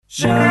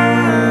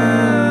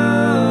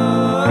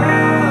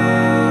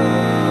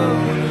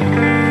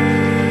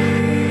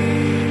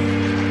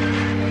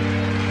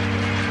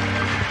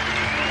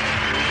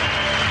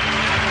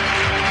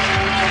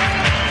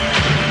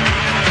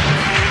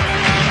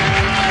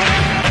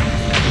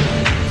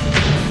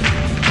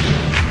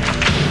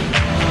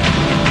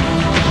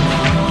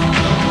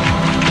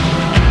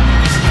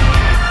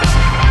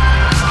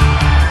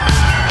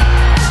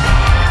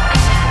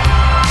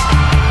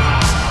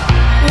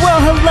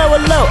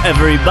Hello,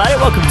 everybody.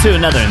 Welcome to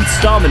another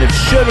installment of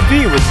Show to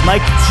Be with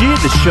Mike G,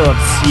 the show of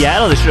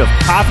Seattle, the show of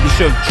coffee, the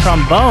show of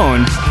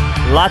trombone.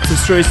 Lots of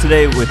stories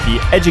today with the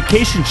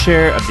education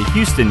chair of the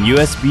Houston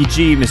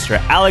USBG, Mr.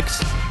 Alex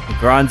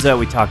Negronza.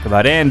 We talk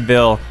about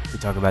Anvil, we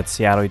talk about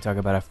Seattle, we talk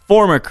about a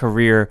former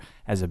career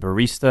as a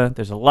barista.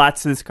 There's a lot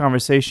to this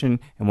conversation,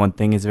 and one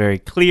thing is very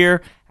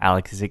clear.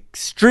 Alex is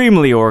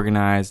extremely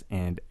organized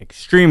and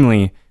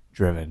extremely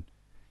driven.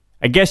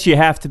 I guess you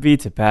have to be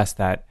to pass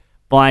that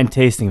blind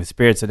tasting of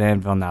spirits at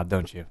Anvil now,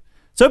 don't you?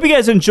 So hope you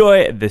guys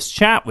enjoy this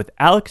chat with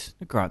Alex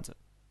Negronza.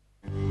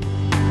 I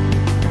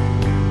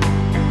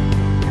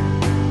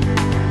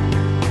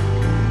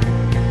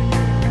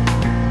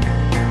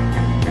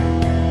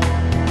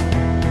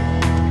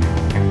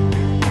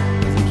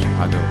was in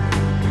Chicago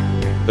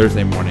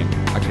Thursday morning,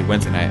 actually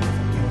Wednesday night.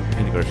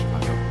 I need to go to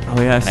Chicago.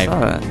 Oh yeah, I saw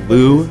that.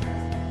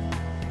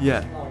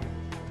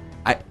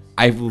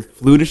 I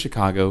flew to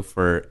Chicago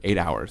for 8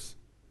 hours,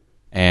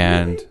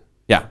 and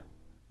yeah.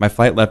 My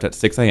flight left at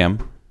 6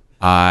 a.m.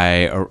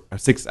 I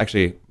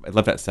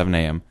left at 7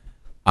 a.m.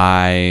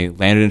 I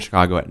landed in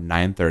Chicago at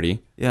 9:30.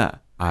 Yeah.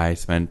 I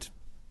spent,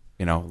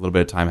 a little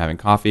bit of time having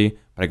coffee,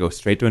 but I go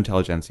straight to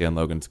Intelligentsia in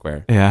Logan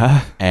Square.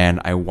 Yeah. And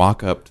I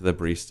walk up to the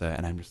barista,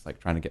 and I'm just like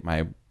trying to get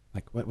my,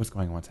 what's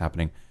going on, what's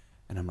happening?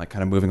 And I'm like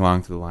kind of moving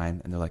along through the line,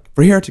 and they're like,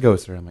 for here to go,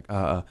 sir. I'm like,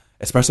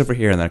 espresso for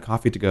here, and then a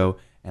coffee to go.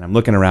 And I'm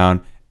looking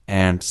around,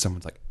 and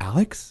someone's like,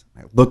 Alex?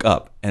 I look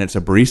up, and it's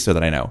a barista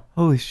that I know.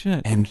 Holy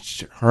shit. And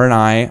her and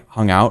I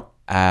hung out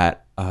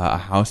at a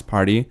house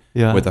party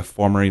with a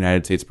former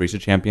United States barista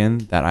champion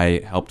that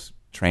I helped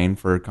train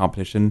for a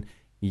competition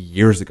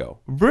years ago.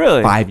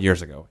 Really? 5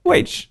 years ago.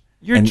 Wait, so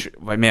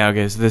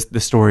the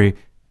story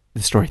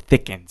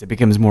thickens. It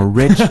becomes more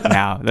rich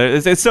now.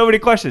 There's so many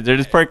questions. They're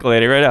just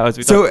percolating right now.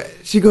 So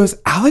she goes,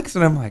 Alex?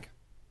 And I'm like,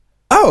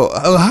 oh,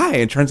 hi.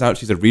 And it turns out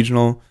she's a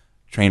regional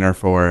trainer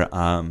for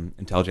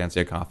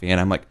Intelligentsia Coffee, and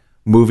I'm like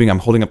I'm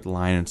holding up the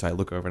line, and so I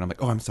look over and I'm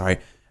like, oh, I'm sorry,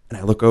 and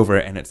I look over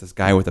and it's this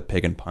guy with a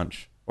pig and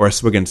punch or a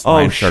swig and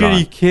swine shirt on. Are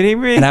you kidding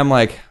me? And I'm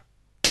like,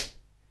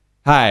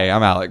 hi,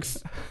 I'm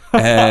Alex.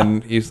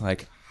 And he's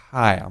like,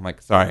 hi. I'm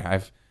like, sorry,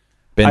 I've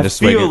been to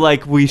swig. I feel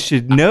like we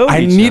should know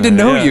I need to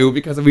know you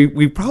because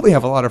we probably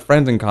have a lot of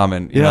friends in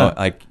common. You know,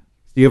 like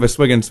you have a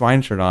swig and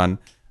swine shirt on.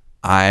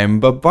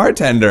 I'm a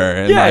bartender.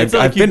 And it's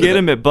like you get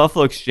him at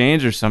Buffalo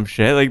Exchange or some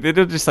shit. Like,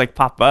 they'll just, like,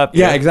 pop up.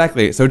 Yeah,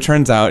 exactly. So it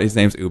turns out his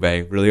name's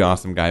Ube. Really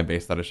awesome guy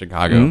based out of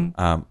Chicago.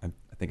 Mm-hmm.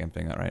 I think I'm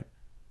saying that right.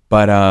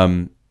 But,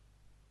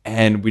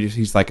 and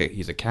he's a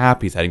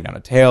cap. He's heading down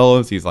to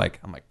Tails. He's like,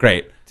 I'm like,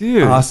 great.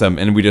 Dude. Awesome.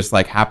 And we just,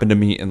 like, happened to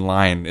meet in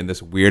line in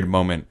this weird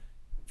moment,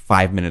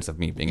 5 minutes of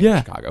me being in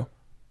Chicago.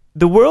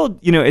 The world,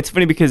 it's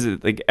funny because,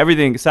 like,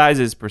 everything, size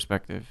is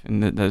perspective.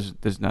 And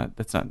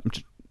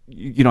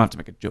you don't have to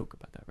make a joke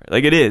about that, right?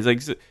 Like, it is.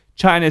 Like,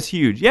 China's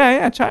huge.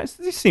 Yeah, China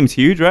seems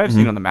huge, right? I've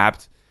seen on the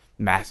map,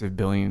 massive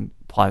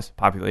billion-plus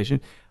population.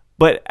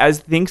 But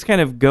as things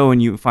kind of go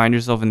and you find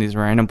yourself in these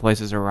random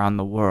places around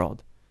the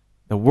world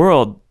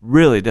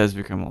really does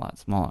become a lot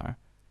smaller.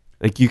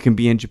 Like, you can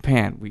be in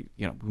Japan. We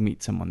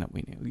meet someone that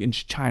we knew. In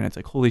China, it's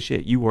like, holy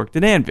shit, you worked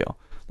at Anvil.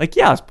 Like,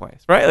 yeah, this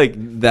place, right? Like,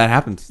 that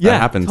happens. Yeah,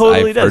 that happens.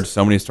 Totally I've heard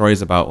so many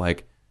stories about,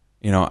 like,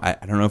 I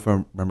don't know if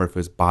I remember if it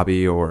was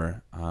Bobby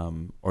or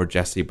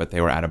Jesse, but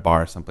they were at a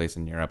bar someplace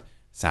in Europe,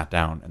 sat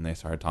down, and they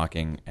started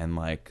talking, and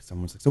like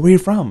someone was like, "So where are you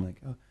from?" I'm like,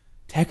 "Oh,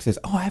 Texas."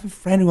 "Oh, I have a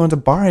friend who owns a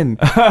bar in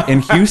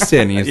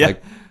Houston." He's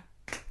like,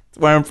 "That's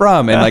where I'm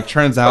from." And like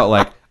turns out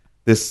like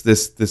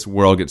this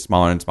world gets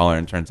smaller and smaller,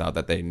 and turns out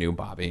that they knew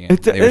Bobby, and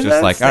they were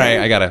just like, "All right,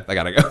 I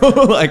gotta go."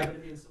 Like,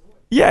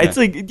 it's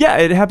like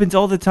it happens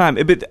all the time.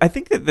 But I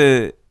think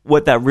that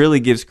what that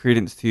really gives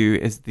credence to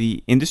is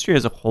the industry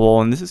as a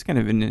whole, and this is kind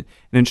of an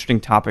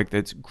interesting topic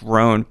that's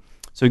grown.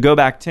 So go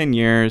back 10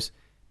 years,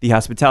 the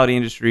hospitality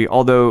industry,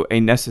 although a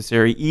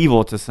necessary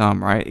evil to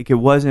some, right? It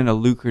wasn't a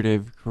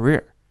lucrative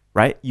career,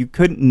 right? You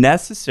couldn't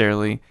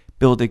necessarily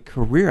build a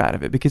career out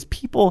of it because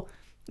people,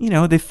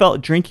 they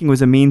felt drinking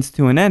was a means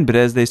to an end, but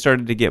as they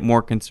started to get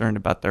more concerned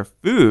about their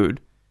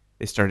food,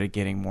 they started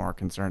getting more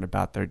concerned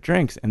about their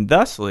drinks, and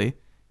thusly,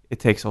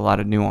 it takes a lot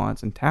of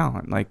nuance and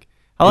talent. Like,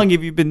 how long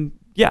have you been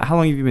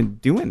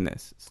doing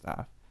this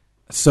stuff?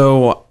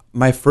 So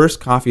my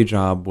first coffee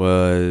job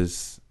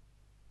was...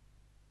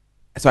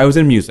 So I was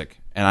in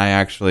music, and I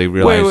actually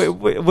realized...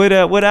 Wait,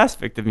 what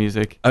aspect of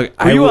music? Were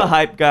you a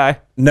hype guy?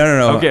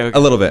 No. Okay. A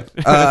little bit.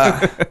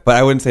 But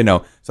I wouldn't say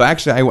no. So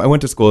actually, I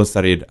went to school and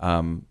studied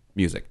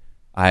music.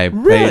 I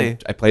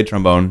played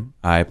trombone.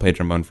 I played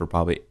trombone for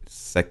probably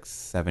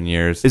 6-7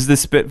 years. Is the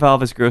spit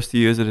valve as gross to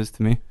you as it is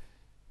to me?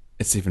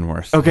 It's even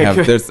worse. Okay,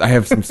 good. I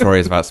have some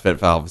stories about spit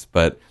valves,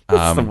 but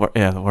That's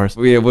the worst.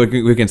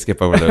 we can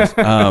skip over those.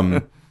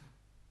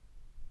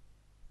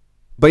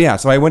 But yeah,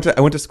 so I went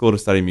to school to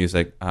study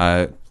music.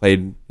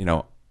 Played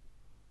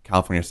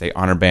California State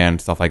Honor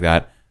Band, stuff like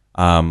that.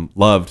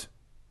 Loved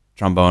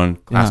trombone,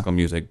 classical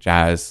music,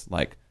 jazz,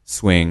 like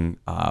swing,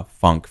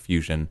 funk,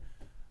 fusion.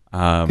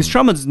 Because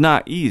trombone's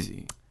not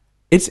easy.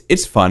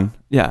 It's fun.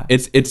 Yeah.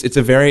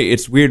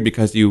 It's weird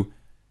because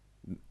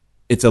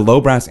it's a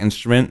low brass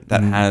instrument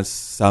that has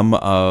some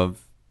of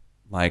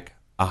like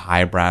a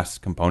high brass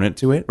component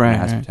to it. Right. It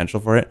has potential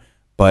for it,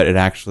 but it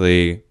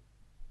actually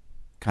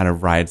kind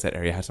of rides that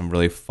area. It has some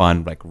really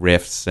fun like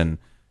riffs and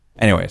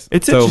anyways.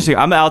 It's interesting.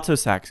 I'm an alto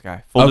sax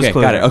guy. Full Okay,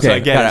 disclosure. got it. Okay, so I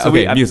get got it. it. So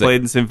Okay, I've music.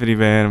 played in symphony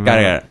band. Got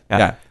it.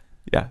 Yeah.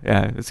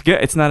 It's good.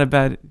 It's not a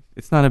bad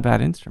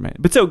instrument.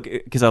 But so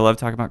because I love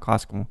talking about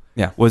classical.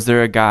 Yeah. Was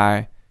there a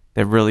guy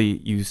that really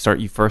you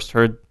first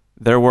heard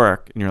their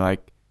work and you're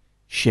like,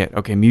 shit,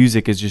 okay,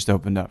 music has just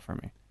opened up for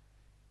me?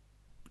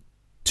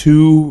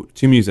 Two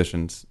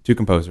musicians, two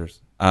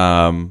composers.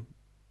 John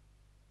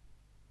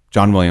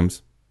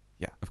Williams.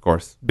 Yeah. Of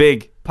course.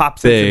 Big pop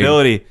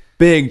sensibility.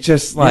 Big,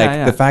 just like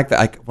Yeah. the fact that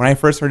like when I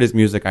first heard his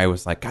music, I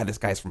was like, God, this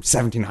guy's from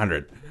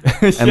 1700.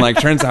 And like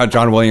turns out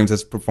John Williams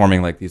is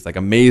performing like these like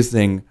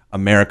amazing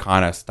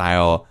Americana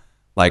style,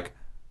 like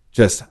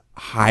just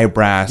high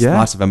brass,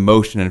 lots of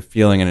emotion and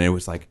feeling, and it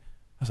was like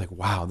I was like,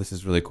 wow, this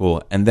is really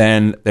cool. And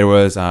then there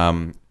was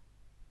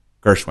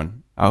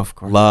Gershwin. Oh, of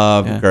course.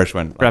 Love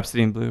Gershwin. Like,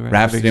 Rhapsody in Blue. Right?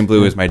 Rhapsody in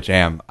Blue is my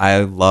jam. I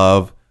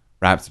love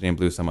Rhapsody in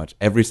Blue so much.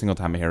 Every single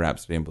time I hear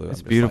Rhapsody in Blue,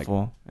 It's I'm just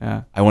beautiful.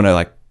 like, I want to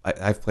like.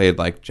 I've played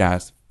like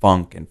jazz,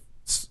 funk, and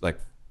like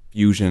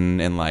fusion,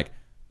 and like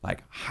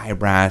high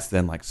brass,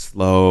 then like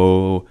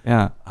slow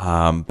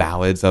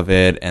ballads of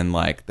it, and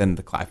like then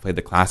I've played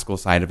the classical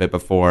side of it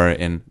before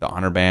in the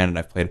honor band, and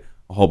I've played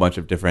a whole bunch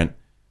of different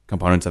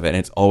components of it, and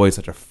it's always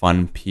such a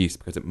fun piece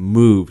because it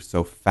moves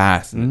so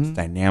fast and it's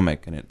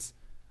dynamic, and it's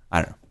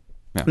I don't know.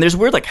 Yeah. And there's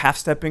weird like half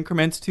step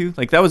increments too.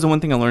 Like that was the one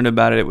thing I learned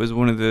about it. It was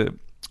one of the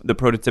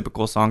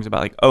prototypical songs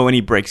about like, oh, and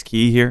he breaks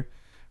key here,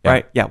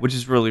 right? Yeah, which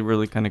is really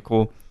really kind of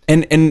cool.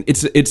 And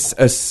it's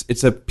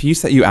a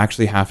piece that you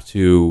actually have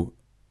to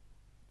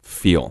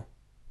feel.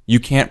 You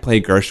can't play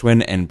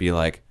Gershwin and be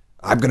like,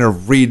 I'm gonna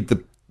read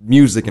the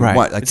music and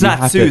what. Like, it's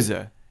not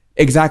Sousa.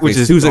 Exactly, Which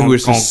is Sousa, who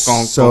is just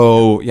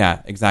so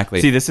yeah,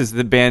 exactly. See, this is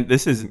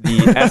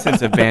the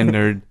essence of band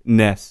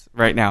nerdness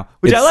right now,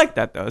 which I like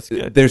that though. It's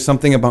good. There's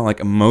something about like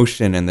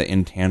emotion and the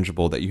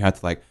intangible that you have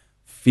to like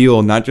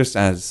feel, not just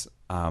as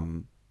a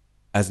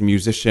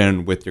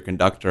musician with your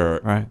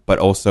conductor, but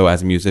also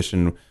as a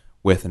musician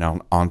with an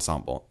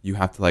ensemble. You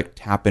have to like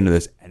tap into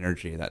this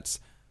energy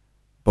that's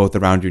both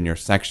around you in your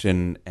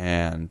section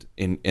and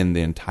in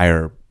the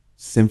entire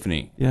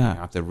symphony. Yeah. You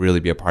have to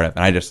really be a part of it.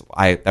 And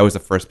that was the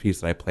first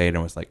piece that I played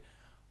and was like,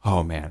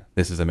 oh man,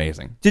 this is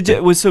amazing.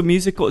 Was so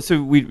musical?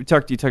 So you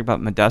talked about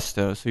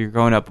Modesto. So you're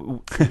growing up.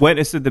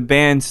 So the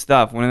band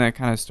stuff, when did that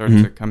kind of start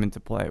to come into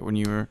play? When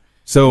you were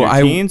in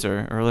your teens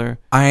or earlier?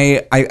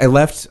 I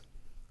left.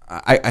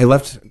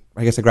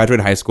 I guess I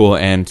graduated high school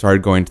and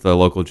started going to the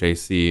local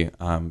JC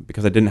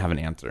because I didn't have an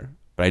answer,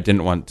 but I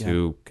didn't want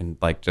to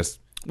just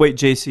wait.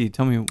 JC,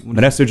 tell me.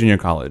 Modesto Junior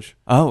College.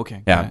 Oh,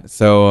 okay. Yeah. Right.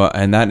 So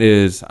and that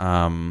is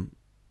Modesto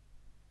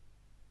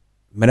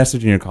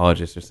Junior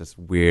College is just this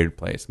weird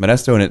place.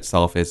 Modesto in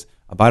itself is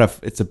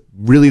it's a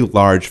really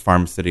large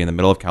farm city in the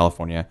middle of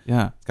California.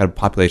 Yeah. It's got a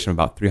population of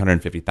about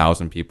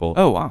 350,000 people.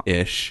 Oh, wow.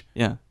 Ish.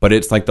 Yeah. But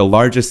it's like the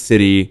largest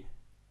city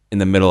in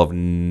the middle of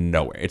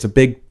nowhere. It's a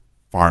big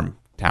farm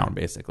town,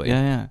 basically.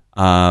 Yeah.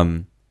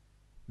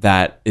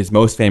 That is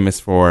most famous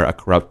for a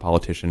corrupt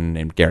politician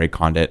named Gary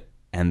Condit,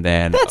 and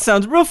then that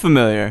sounds real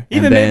familiar.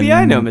 Even maybe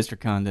I know Mr.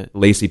 Condit.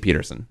 Lacey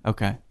Peterson.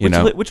 Okay,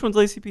 which one's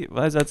Lacey Peterson?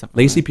 Why is that something?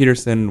 Lacey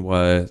Peterson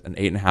was an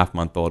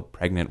 8.5-month-old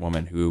pregnant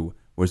woman who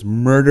was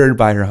murdered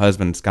by her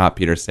husband Scott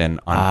Peterson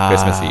on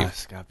Christmas Eve.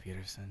 Scott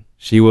Peterson.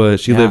 She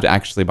lived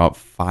actually about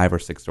 5 or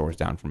 6 doors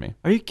down from me.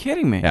 Are you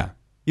kidding me? Yeah.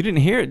 You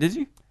didn't hear it, did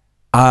you?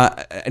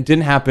 It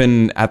didn't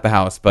happen at the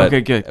house, but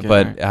okay, good.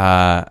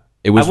 But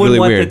it was really weird. I wouldn't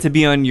want it to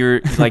be on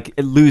your like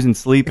losing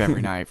sleep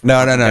every night.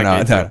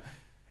 No.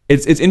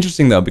 It's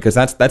interesting though because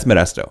that's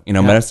Modesto.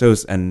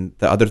 Modesto's, and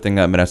the other thing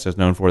that Modesto is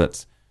known for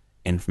that's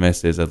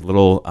infamous is a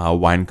little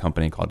wine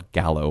company called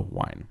Gallo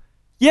Wine.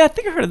 Yeah, I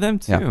think I heard of them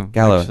too. Yeah,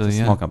 Gallo, it's a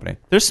small company.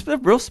 They're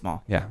real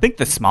small. Yeah, I think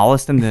the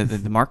smallest in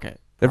the market.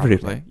 They're probably.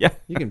 Pretty small. Yeah,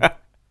 you can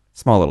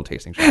small little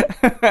tasting shop.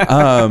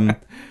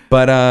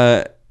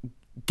 But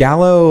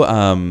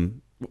Gallo,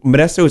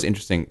 Modesto is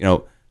interesting.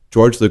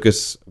 George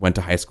Lucas went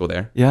to high school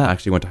there. Yeah, I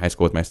actually went to high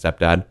school with my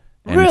stepdad.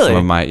 And really? some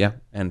of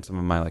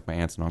my like my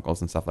aunts and uncles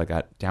and stuff like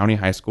that. Downey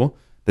High School,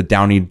 the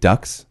Downey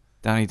Ducks.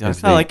 Downey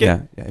Ducks. I like it.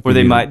 Yeah, Were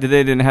they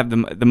they didn't have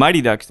the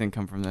Mighty Ducks didn't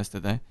come from this,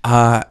 did they?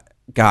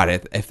 Got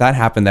it. If that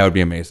happened, that would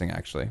be amazing.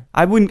 Actually,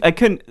 I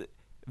couldn't.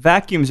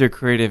 Vacuums are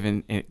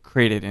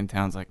created in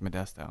towns like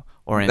Modesto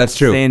or in That's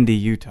true. Sandy,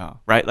 Utah,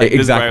 right? Like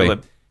exactly.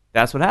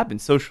 That's what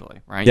happens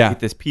socially, right? Yeah. You get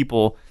this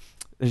people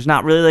there's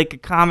not really like a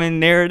common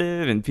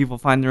narrative, and people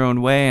find their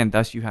own way, and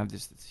thus you have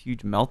this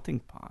huge melting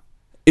pot.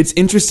 It's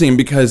interesting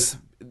because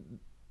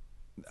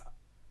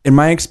in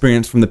my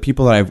experience, from the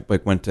people that I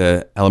like went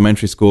to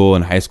elementary school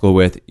and high school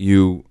with,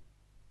 you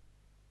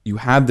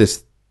have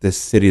this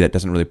city that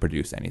doesn't really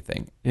produce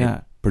anything. Yeah.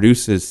 It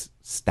produces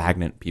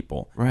stagnant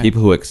people, Right.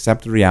 people who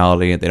accept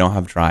reality, they don't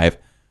have drive,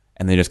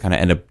 and they just kind of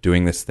end up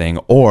doing this thing.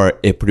 Or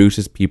it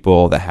produces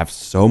people that have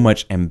so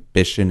much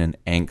ambition and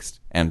angst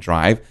and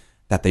drive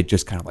that they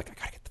just kind of like, I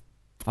gotta get the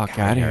Fuck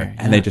out of here.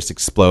 and they just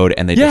explode,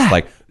 and they Yeah. just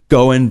like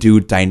go and do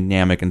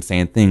dynamic,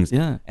 insane things.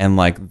 Yeah. And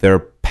like their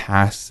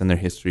past and their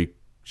history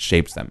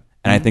shapes them.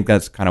 And I Mm-hmm. think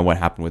that's kind of what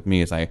happened with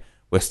me. Is I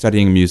was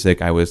studying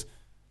music. I was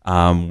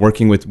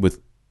working with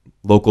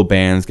local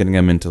bands, getting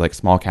them into like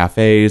small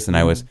cafes, and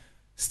I was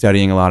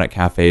studying a lot at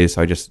cafes.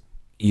 So I just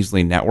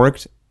easily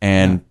networked,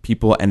 and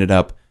people ended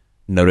up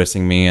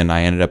noticing me, and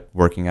I ended up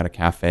working at a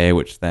cafe,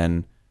 which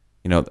then,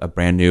 you know, a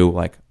brand new,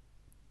 like,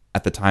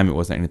 at the time it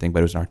wasn't anything, but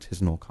it was an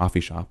artisanal coffee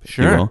shop. If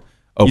you Sure. will, You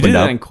opened did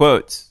that up. in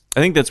quotes. I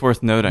think that's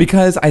worth noting.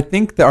 Because I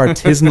think the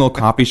artisanal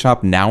coffee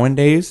shop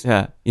nowadays,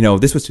 Yeah. you know,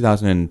 this was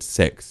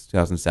 2006,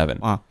 2007.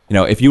 Wow. You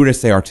know, if you were to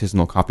say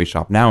artisanal coffee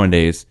shop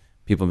nowadays,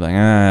 people would be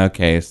like,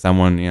 okay,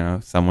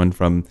 someone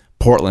from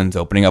Portland's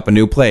opening up a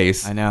new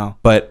place. I know.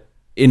 But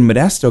in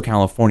Modesto,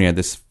 California,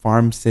 this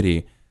farm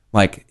city,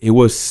 like, it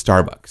was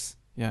Starbucks.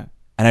 Yeah.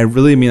 And I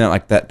really mean that,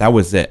 like, that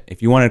was it.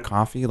 If you wanted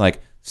coffee,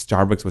 like,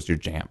 Starbucks was your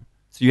jam.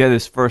 So you had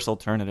this first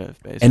alternative,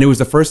 basically. And it was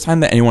the first time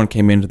that anyone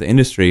came into the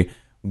industry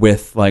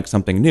with like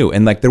something new.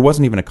 And like there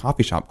wasn't even a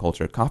coffee shop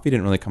culture. Coffee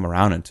didn't really come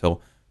around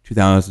until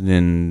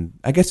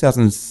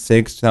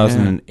 2006,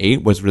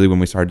 2008 was really when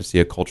we started to see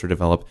a culture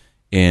develop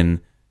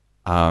in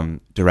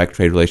direct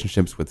trade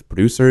relationships with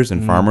producers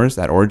and farmers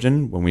at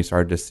origin, when we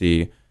started to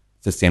see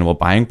sustainable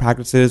buying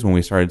practices, when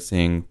we started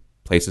seeing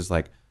places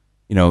like,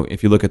 you know,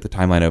 if you look at the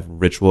timeline of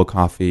Ritual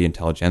Coffee,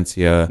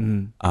 Intelligentsia,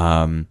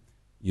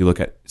 you look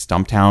at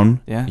Stumptown,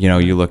 Yeah. you know,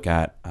 you look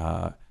at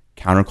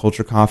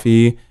Counterculture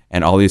Coffee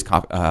and all these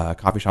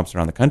coffee shops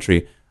around the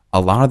country, a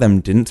lot of them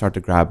didn't start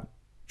to grab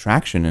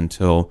traction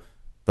until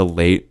the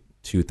late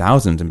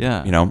 2000s. And,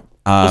 Yeah. you know,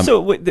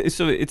 so it's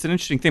an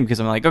interesting thing because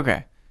I'm like,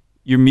 okay,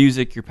 your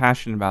music, you're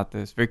passionate about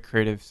this, very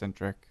creative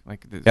centric,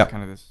 like this Yep.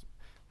 kind of this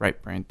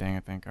right brain thing. I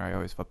think I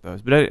always flip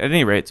those, but at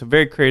any rate, so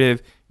very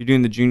creative. You're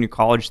doing the junior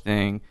college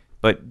thing,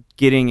 but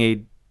getting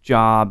a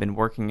job and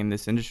working in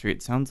this industry,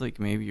 it sounds like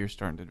maybe you're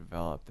starting to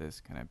develop this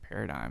kind of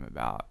paradigm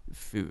about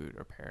food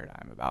or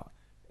paradigm about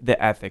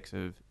the ethics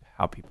of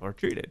how people are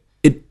treated.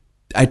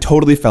 I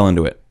totally fell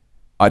into it,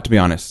 to be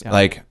honest. Yeah.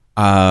 Like,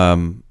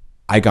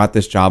 I got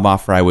this job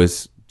offer. I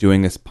was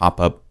doing this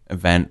pop-up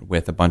event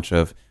with a bunch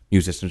of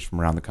musicians from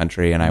around the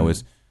country, and I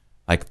was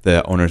like,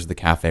 the owners of the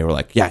cafe were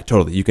like, yeah,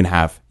 totally, you can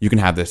have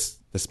this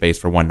space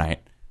for one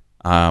night.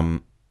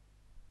 And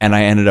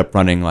I ended up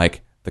running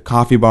like the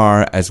coffee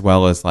bar, as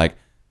well as like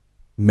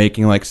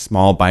making like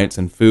small bites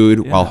and food,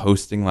 while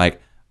hosting like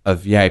a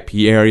VIP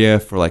area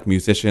for like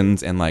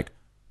musicians and like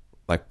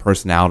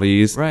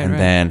personalities, and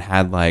then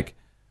had like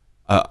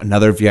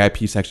another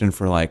VIP section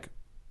for like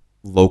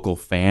local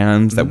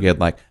fans that we had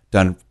like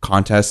done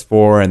contests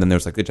for, and then there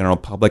was like the general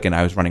public, and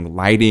I was running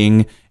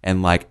lighting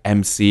and like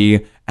MC,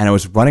 and I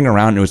was running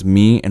around, and it was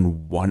me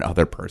and one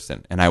other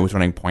person, and I was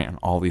running point on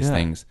all these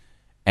things.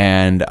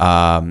 And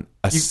a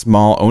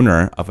small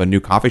owner of a new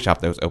coffee shop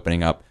that was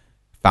opening up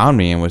found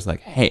me and was like,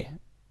 hey,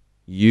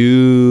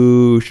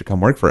 you should come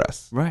work for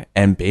us. Right.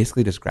 And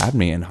basically just grabbed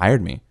me and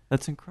hired me.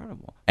 That's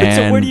incredible. But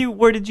so And-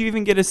 where did you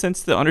even get a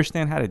sense to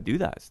understand how to do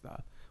that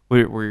stuff?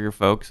 Were your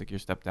folks, like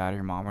your stepdad or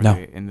your mom, were No.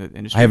 they in the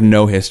industry? I have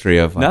no history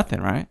of like, nothing,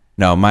 right?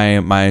 No,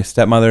 my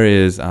stepmother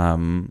is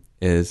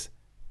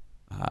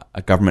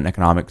a government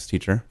economics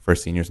teacher for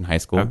seniors in high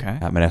school Okay.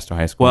 at Modesto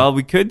High School. Well,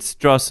 we could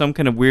draw some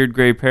kind of weird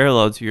gray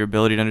parallel to your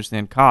ability to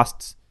understand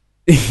costs.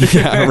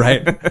 yeah,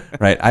 right.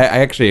 I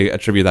actually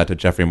attribute that to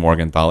Jeffrey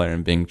Morgenthaler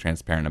and being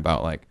transparent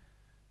about like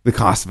the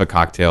cost of a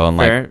cocktail and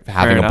like Fair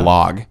having a enough.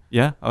 blog.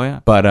 Yeah. Oh, yeah.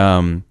 But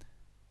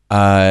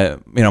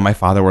you know, my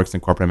father works in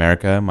corporate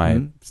America.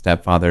 My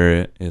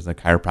stepfather is a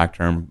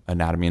chiropractor and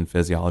anatomy and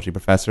physiology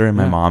professor, and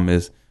my mom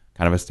is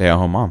kind of a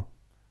stay-at-home mom.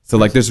 So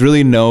like, there's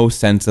really no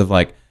sense of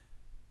like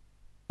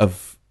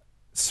of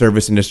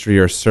service industry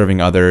or serving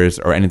others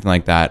or anything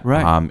like that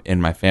in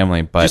my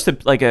family. But just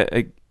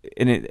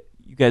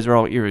you guys are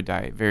all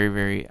erudite, very,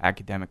 very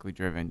academically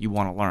driven. You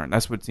want to learn.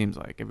 That's what it seems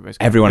like.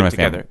 everyone in my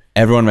together. family,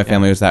 everyone in my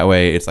family was that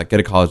way. It's like, get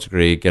a college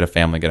degree, get a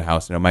family, get a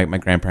house. You know, my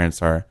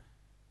grandparents are,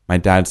 my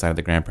dad's side of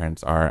the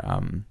grandparents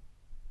are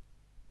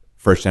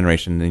first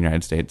generation in the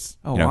United States.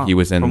 Oh, you know, wow. he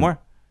was From where?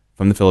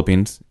 From the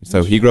Philippines.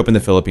 So he grew up in the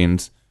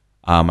Philippines.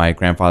 My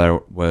grandfather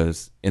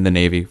was in the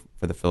Navy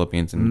for the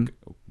Philippines, and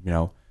you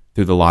know,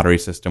 through the lottery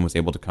system, was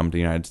able to come to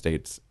the United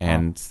States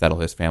and settle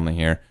his family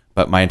here.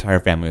 But my entire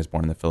family was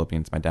born in the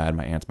Philippines. My dad,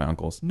 my aunts, my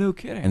uncles. No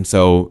kidding. And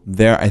so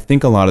I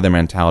think a lot of their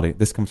mentality,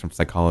 this comes from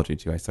psychology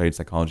too. I studied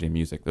psychology and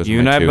music. Those You are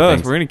and my I two both.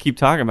 things. We're going to keep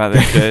talking about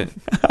this shit.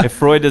 If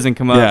Freud doesn't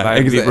come up, Yeah, I'd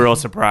be exactly. real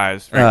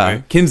surprised,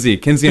 frankly.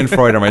 Kinsey and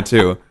Freud are my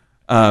two.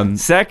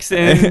 Sex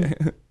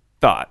and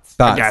thoughts.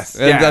 I guess.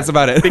 Yeah. That's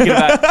about it. Thinking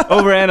about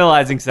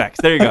overanalyzing sex.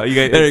 There you go.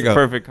 There you go.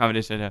 Perfect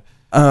combination.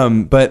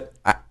 But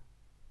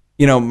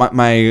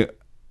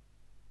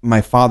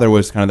my father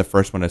was kind of the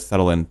first one to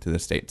settle into the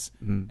States.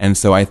 Mm-hmm. And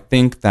so I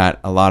think that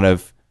a lot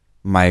of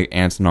my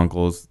aunts and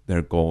uncles,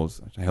 their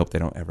goals, which I hope they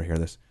don't ever hear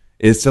this,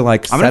 is to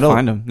like settle. I'm going to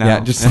find them now. Yeah,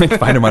 just like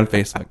find them on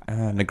Facebook.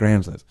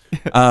 Nagrams list.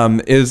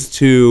 Is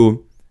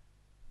to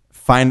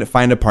find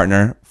a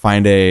partner,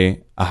 find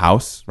a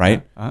house,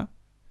 right? Uh-huh.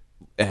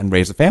 And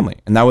raise a family.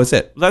 And that was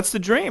it. That's the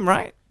dream,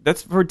 right?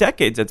 That's for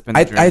decades. That's been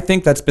the dream. I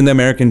think that's been the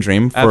American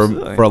dream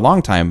for a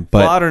long time.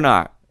 But flawed or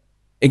not.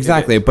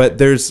 Exactly. But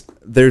there's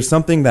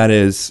something that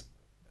is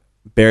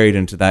buried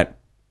into that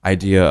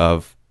idea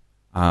of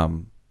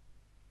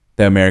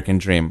the American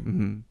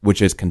dream,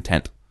 which is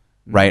content,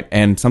 right?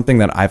 And something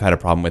that I've had a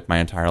problem with my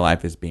entire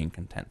life is being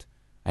content.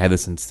 I had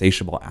this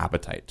insatiable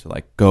appetite to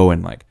like go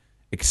and like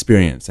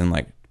experience and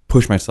like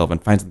push myself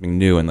and find something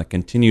new and like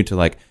continue to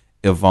like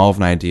evolve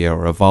an idea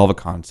or evolve a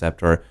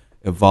concept or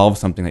evolve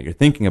something that you're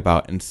thinking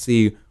about and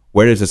see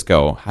where does this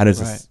go? How does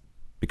this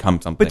become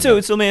something? But so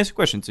let me ask you a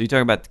question. So you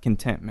talk about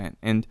contentment,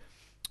 and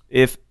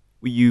if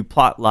you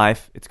plot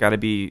life, it's got to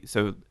be,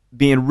 so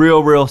being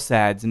real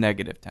sad is a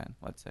 -10,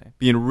 let's say.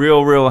 Being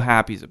real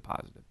happy is a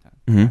 +10.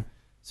 Mm-hmm.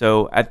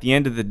 So at the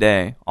end of the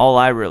day, all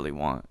I really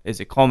want is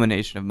a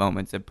culmination of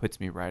moments that puts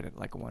me right at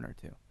like a 1 or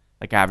 2,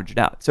 like average it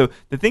out. So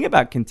the thing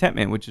about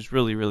contentment, which is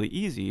really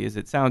easy, is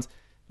it sounds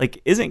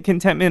like, isn't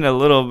contentment a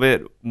little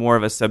bit more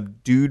of a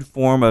subdued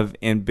form of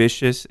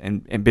ambition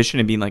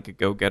and being like a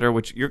go-getter,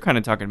 which you're kind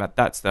of talking about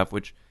that stuff,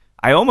 which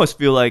I almost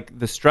feel like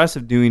the stress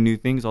of doing new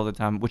things all the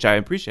time, which I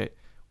appreciate,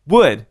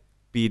 would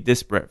be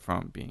disparate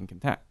from being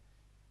content.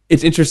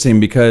 It's interesting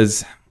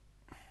because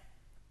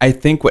I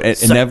think what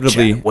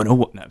inevitably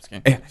no, I'm just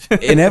kidding.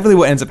 Inevitably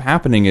what ends up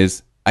happening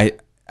is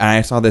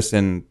I saw this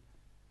in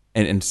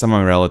some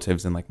of my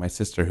relatives and like my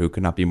sister, who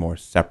could not be more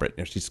separate.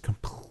 You know, she's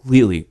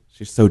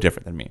so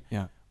different than me.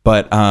 Yeah.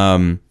 But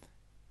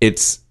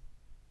it's,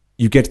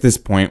 you get to this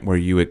point where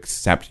you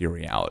accept your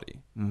reality.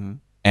 Mm-hmm.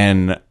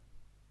 And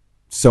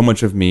so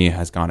much of me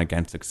has gone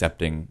against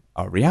accepting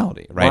a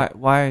reality, right?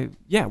 Why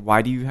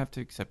do you have to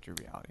accept your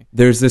reality?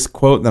 There's this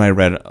quote that I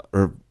read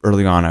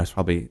early on. I was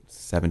probably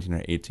 17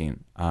 or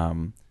 18,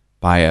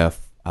 by a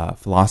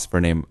philosopher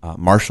named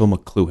Marshall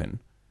McLuhan.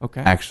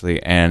 Okay.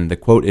 Actually, and the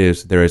quote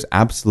is, "There is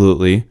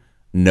absolutely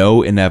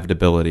no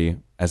inevitability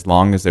as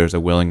long as there's a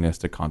willingness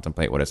to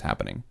contemplate what is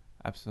happening."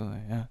 Absolutely,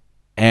 yeah.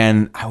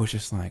 And I was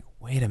just like,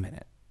 wait a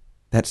minute.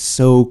 That's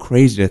so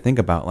crazy to think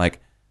about.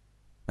 Like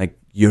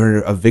you're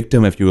a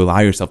victim if you allow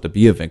yourself to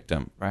be a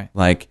victim. Right.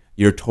 Like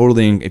you're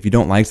totally, if you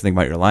don't like something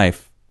about your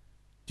life,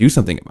 do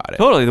something about it.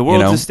 Totally. The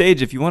world's a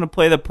stage. If you want to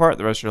play the part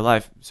the rest of your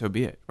life, so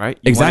be it, right?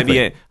 You exactly.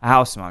 want to be a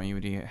house mom, you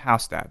want to be a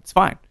house dad. It's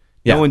fine.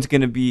 Yeah. No one's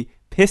going to be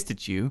pissed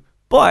at you,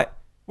 but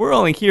we're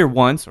only here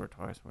once or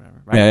twice,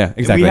 whatever, right? Yeah,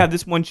 exactly. And we have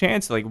this one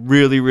chance to like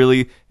really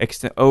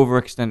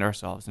overextend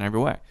ourselves in every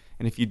way.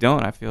 And if you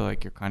don't, I feel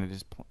like you're kind of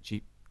just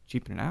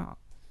cheaping it out.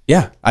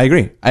 Yeah, I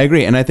agree.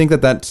 And I think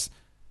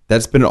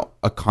that's been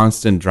a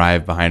constant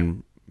drive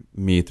behind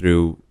me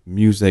through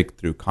music,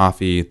 through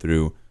coffee,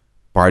 through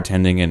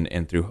bartending,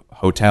 and through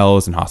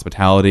hotels and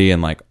hospitality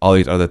and like all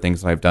these other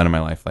things that I've done in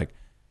my life. Like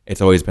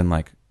it's always been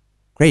like,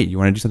 great, you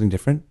want to do something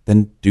different?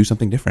 Then do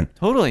something different.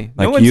 Totally.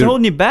 Like no one's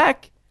holding you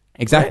back.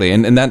 Exactly.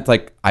 Right? And that's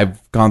like,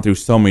 I've gone through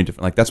so many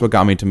different, like that's what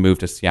got me to move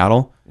to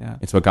Seattle. Yeah.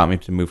 It's what got me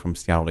to move from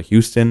Seattle to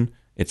Houston.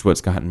 It's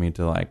what's gotten me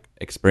to like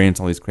experience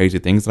all these crazy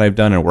things that I've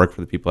done and work for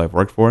the people I've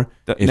worked for.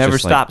 Never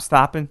stop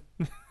stopping.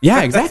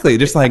 Yeah, exactly.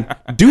 Just like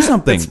do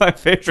something. That's my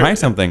favorite. Try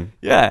something.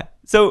 Yeah.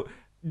 So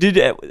did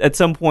at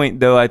some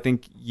point though, I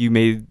think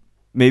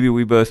maybe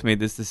we both made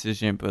this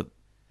decision, but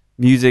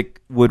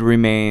music would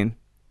remain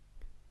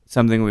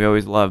something we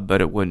always loved, but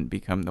it wouldn't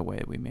become the way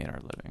that we made our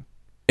living.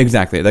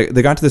 Exactly.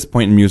 They got to this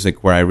point in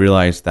music where I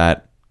realized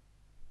that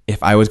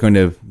if I was going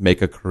to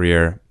make a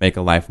career, make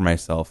a life for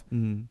myself,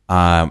 and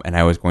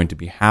I was going to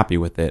be happy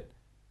with it,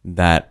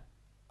 that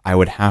I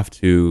would have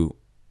to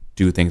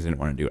do things I didn't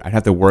want to do. I'd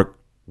have to work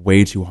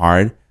way too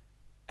hard,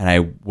 and I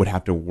would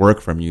have to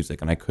work for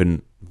music, and I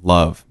couldn't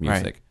love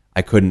music. Right.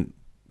 I couldn't,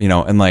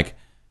 and like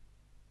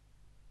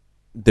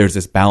there's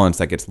this balance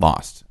that gets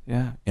lost.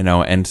 Yeah.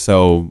 And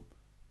so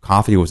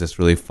coffee was this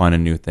really fun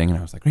and new thing, and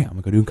I was like, great, I'm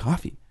gonna go do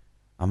coffee.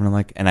 I'm gonna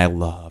like, and I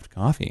loved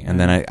coffee. And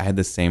then I had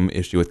the same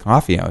issue with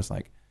coffee. I was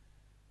like,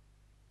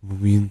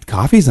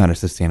 coffee's not a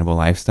sustainable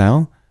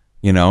lifestyle,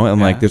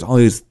 and like there's all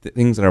these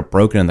things that are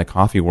broken in the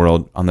coffee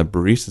world on the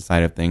barista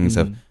side of things,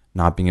 of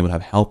not being able to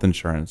have health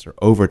insurance or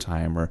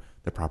overtime or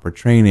the proper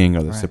training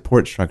or the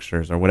support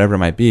structures or whatever it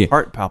might be.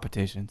 Heart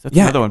palpitations. That's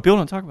another one. People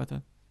don't talk about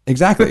that.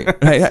 Exactly.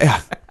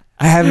 I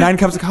had 9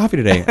 cups of coffee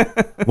today.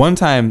 One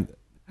time,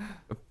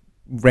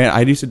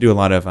 I used to do a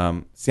lot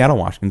of Seattle,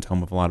 Washington's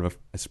home of a lot of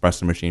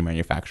espresso machine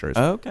manufacturers.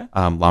 Oh, okay.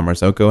 La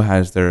Marzocco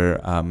has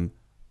their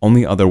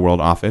only other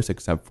world office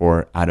except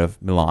for out of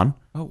Milan.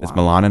 Oh, wow. It's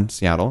Milan and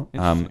Seattle.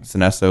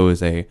 Senesso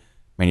is a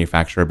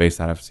manufacturer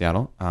based out of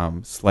Seattle.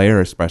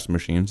 Slayer Espresso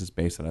Machines is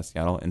based out of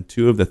Seattle, and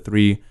two of the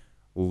three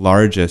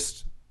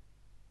largest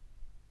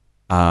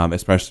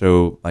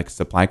espresso like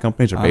supply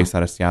companies are based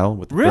out of Seattle,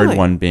 with the third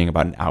one being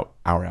about an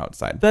hour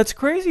outside. That's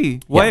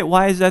crazy.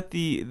 Why is that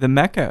the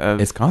mecca of?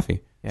 It's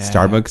coffee. Yeah.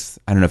 Starbucks.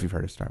 I don't know if you've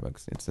heard of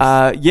Starbucks. It's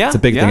it's a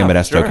big thing in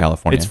Modesto,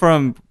 California. It's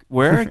from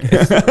where?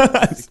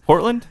 It's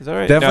Portland. Is that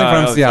right?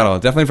 Definitely from Seattle.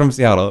 Definitely from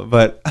Seattle.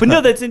 But no,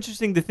 that's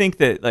interesting to think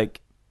that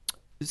like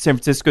San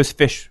Francisco's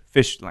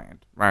fish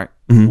land, right?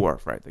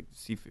 Wharf, right? Like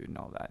seafood and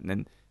all that, and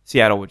then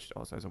Seattle, which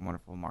also has a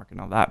wonderful market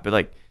and all that. But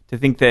like to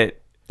think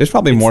that there's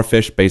probably more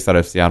fish based out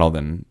of Seattle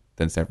than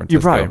San Francisco.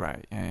 You're probably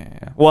right.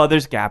 Yeah. Well,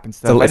 there's Gap and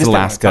stuff. It's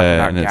Alaska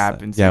and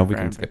Gap and we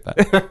can skip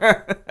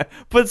that.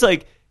 But it's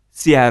like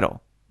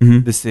Seattle,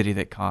 the city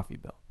that coffee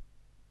built.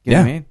 You know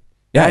what I mean?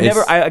 Yeah,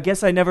 I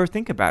guess I never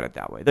think about it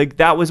that way. Like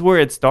that was where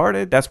it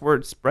started. That's where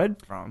it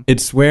spread from.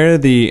 It's where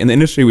in the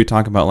industry we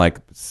talk about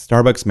like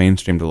Starbucks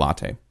mainstreamed the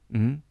latte,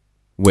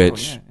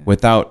 which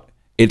without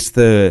it's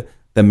the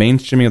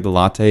mainstreaming of the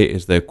latte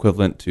is the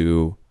equivalent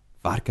to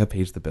vodka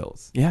pays the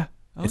bills. Yeah,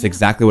 it's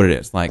exactly what it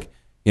is. Like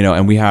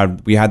and we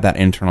had that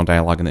internal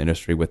dialogue in the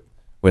industry with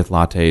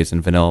lattes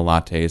and vanilla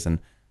lattes, and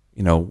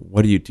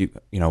what do you do?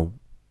 Do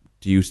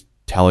you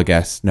tell a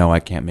guest, no, I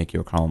can't make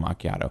you a caramel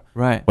macchiato?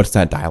 Right. What's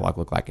that dialogue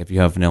look like? If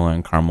you have vanilla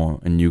and caramel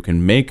and you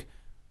can make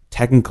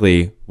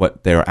technically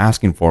what they're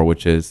asking for,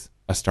 which is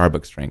a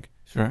Starbucks drink,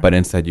 but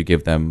instead you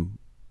give them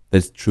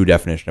the true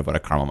definition of what a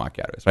caramel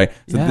macchiato is, right?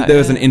 So there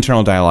was an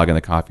internal dialogue in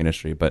the coffee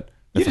industry, but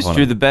you just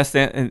drew the best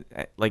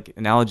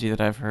analogy that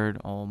I've heard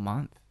all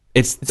month.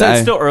 It's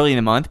still early in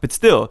the month, but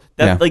still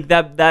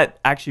that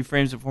actually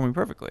frames it for me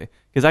perfectly.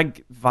 Because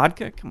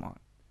vodka, come on,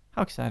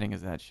 how exciting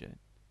is that shit?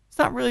 It's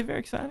not really very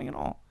exciting at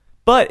all.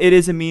 But it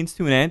is a means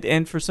to an end,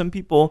 and for some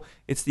people,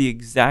 it's the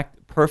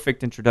exact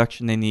perfect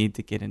introduction they need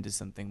to get into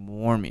something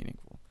more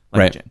meaningful,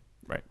 like gin.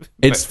 Right.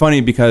 It's funny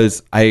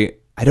because I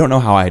don't know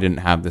how I didn't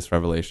have this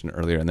revelation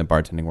earlier in the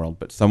bartending world,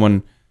 but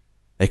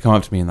they come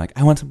up to me and like,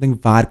 I want something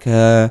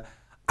vodka.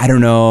 I don't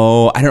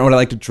know what I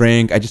like to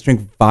drink. I just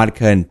drink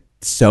vodka and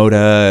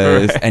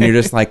sodas, and you're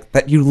just like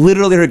that. You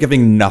literally are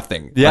giving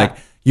nothing. Yeah. Like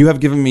you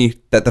have given me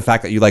the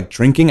fact that you like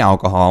drinking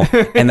alcohol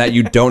and that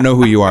you don't know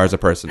who you are as a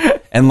person,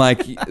 and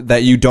like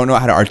that you don't know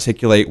how to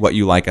articulate what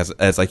you like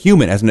as a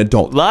human, as an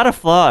adult. A lot of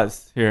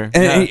flaws here.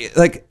 And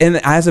and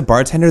as a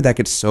bartender, that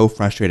gets so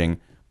frustrating.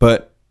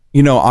 But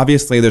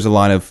obviously, there's a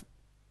lot of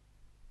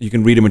you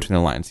can read in between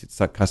the lines. It's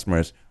like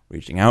customers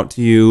reaching out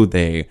to you.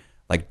 They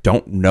like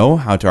don't know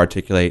how to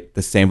articulate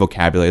the same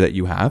vocabulary that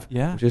you have,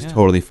 which is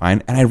totally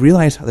fine. And I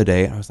realized the other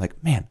day, I was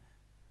like, man,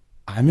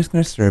 I'm just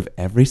going to serve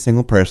every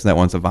single person that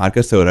wants a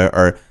vodka soda,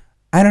 or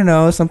I don't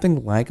know,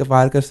 something like a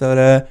vodka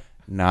soda,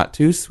 not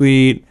too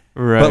sweet,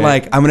 but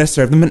like I'm going to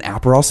serve them an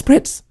Aperol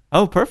Spritz.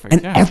 Oh, perfect.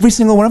 And every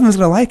single one of them is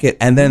going to like it.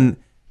 And then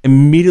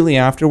immediately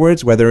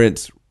afterwards, whether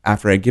it's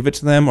after I give it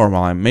to them or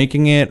while I'm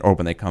making it or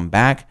when they come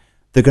back,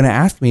 they're going to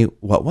ask me,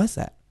 what was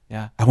that?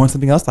 Yeah, I want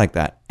something else like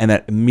that. And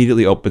that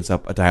immediately opens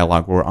up a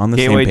dialogue where we're on the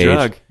Gateway same page.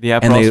 Drug, the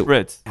Aperol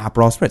Spritz.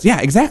 Aperol Spritz. Yeah,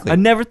 exactly. I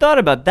never thought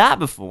about that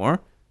before.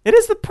 It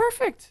is the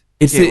perfect.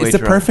 It's the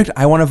perfect.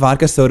 I want a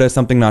vodka soda,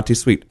 something not too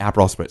sweet.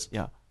 Aperol Spritz.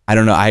 Yeah. I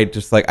don't know. I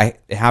just like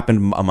it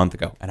happened a month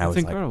ago, and I was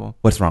incredible. Like,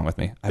 "What's wrong with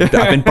me? I've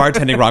been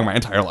bartending wrong my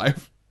entire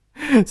life."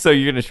 So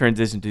you're going to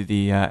transition to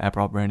the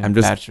Aperol brand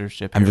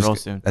ambassadorship real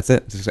soon. That's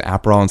it. It's just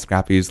Aperol and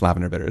Scrappy's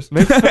lavender bitters.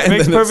 Makes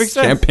perfect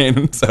sense. Champagne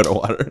and soda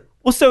water.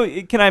 Well, so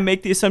can I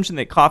make the assumption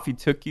that coffee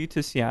took you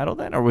to Seattle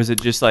then? Or was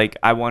it just like,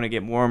 I want to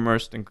get more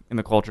immersed in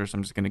the culture, so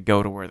I'm just going to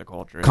go to where the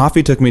culture is?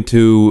 Coffee took me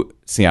to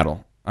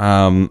Seattle.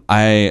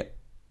 I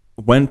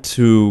went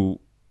to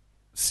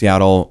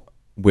Seattle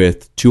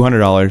with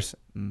 $200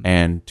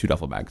 and 2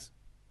 duffel bags.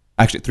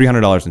 Actually,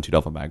 $300 and 2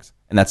 duffel bags,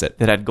 and that's it.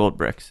 That had gold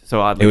bricks.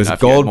 So oddly it was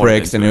enough, gold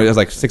bricks, and it was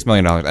like $6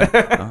 million.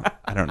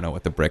 I don't know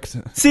what the bricks.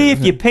 See,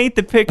 if you paint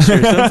the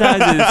picture,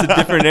 sometimes it's a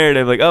different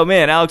narrative. Like, oh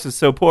man, Alex was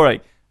so poor.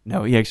 Like,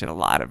 no, he actually had a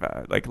lot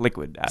of like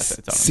liquid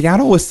assets. On him.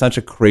 Seattle was such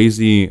a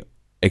crazy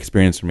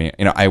experience for me.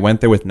 I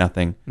went there with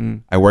nothing.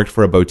 I worked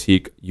for a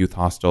boutique youth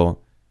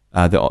hostel.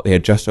 They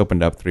had just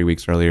opened up 3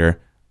 weeks earlier.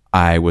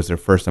 I was their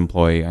first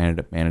employee. I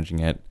ended up managing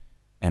it,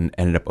 and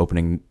ended up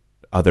opening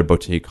other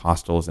boutique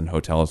hostels and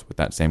hotels with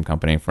that same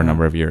company for a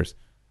number of years.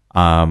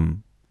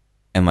 And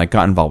like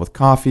got involved with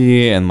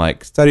coffee and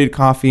like studied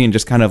coffee and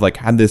just kind of like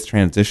had this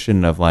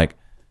transition of like,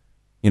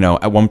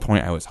 at one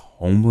point I was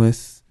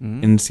homeless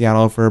in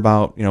Seattle for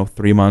about,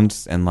 3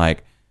 months. And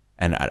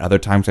at other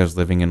times I was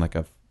living in like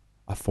a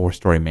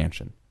 4-story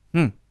mansion,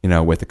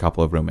 with a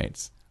couple of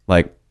roommates.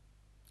 Like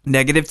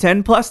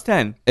 -10 plus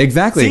 10.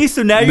 Exactly. See,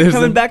 so now you're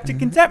coming back to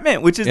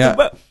contentment, which is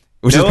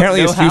which apparently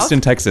is Houston,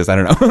 Texas. I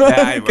don't know.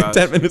 Yeah,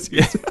 contentment is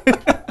Houston.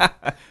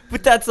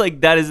 But that's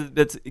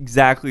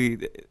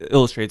exactly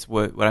illustrates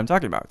what I'm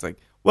talking about. It's like,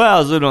 well, I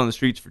was living on the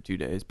streets for 2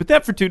 days, but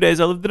then for 2 days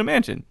I lived in a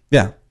mansion.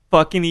 Yeah.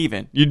 Fucking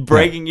even. You're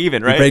breaking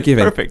even, right? You break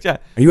even. Perfect, yeah.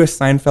 Are you a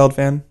Seinfeld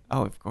fan?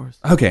 Oh, of course.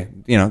 Okay.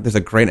 There's a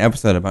great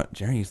episode about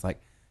Jerry. He's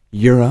like,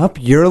 you're up,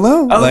 you're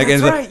low. Oh,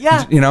 that's right,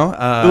 yeah. You know,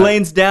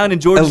 Elaine's down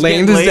and George is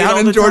Elaine getting is laid down all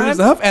and the George time. is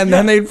up, and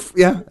then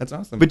that's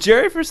awesome. But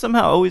Jerry for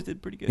somehow always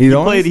did pretty good.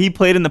 He He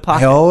played in the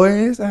pocket. I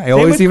always Same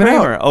with even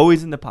Kramer, out.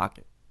 always in the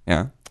pocket.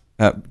 Yeah.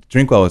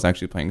 Drinkwell was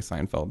actually playing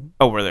Seinfeld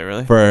Oh, were they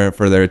really? for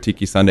their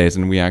Tiki Sundays,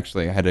 and we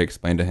actually had to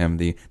explain to him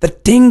the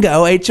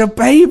dingo ate your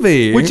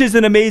baby, Which is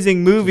an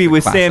amazing movie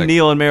with Sam classic.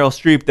 Neill and Meryl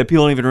Streep that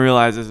people don't even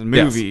realize is a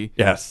movie.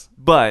 Yes.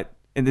 But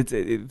and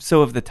it's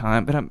so of the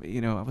time. But I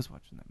was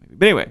watching that movie.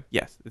 But anyway,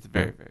 yes, it's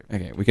very, very.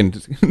 Okay, we can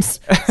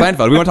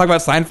Seinfeld. We want to talk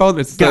about Seinfeld.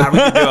 It's God, we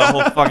could do a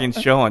whole fucking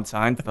show on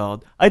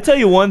Seinfeld. I tell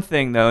you one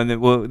thing though,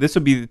 and this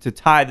will be to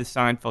tie the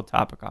Seinfeld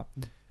topic off.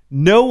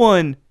 No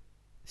one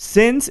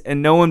since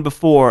and no one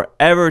before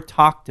ever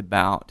talked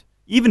about,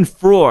 even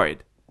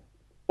Freud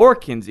or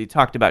Kinsey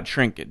talked about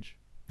shrinkage.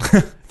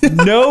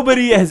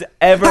 Nobody has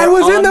ever. I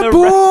was in the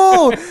pool.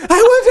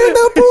 I was in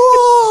the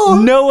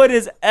pool. No one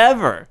has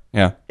ever,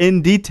 Yeah.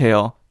 in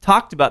detail,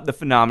 talked about the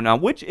phenomenon,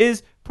 which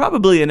is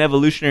probably an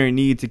evolutionary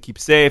need to keep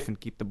safe and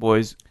keep the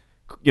boys,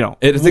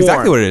 It is warm.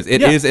 exactly what it is.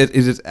 It Yeah. is. It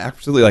is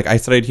absolutely like I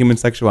studied human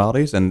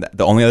sexualities, and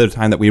the only other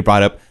time that we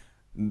brought up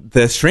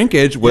the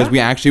shrinkage was we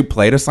actually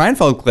played a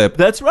Seinfeld clip.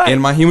 That's right. In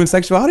my human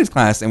sexualities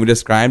class, and we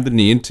described the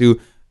need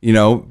to,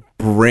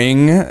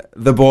 bring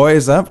the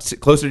boys up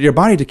closer to your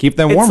body to keep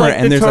them It's warmer. like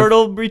and the there's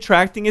turtle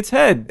retracting its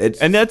head.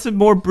 It's- And that's a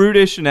more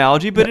brutish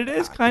analogy, but it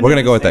is kind we're of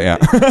gonna go with that.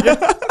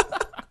 Yeah.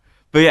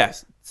 But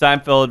yes,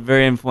 Seinfeld,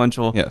 very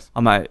influential Yes.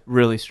 on my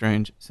really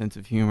strange sense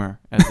of humor,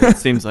 as it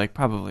seems like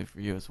probably for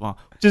you as well.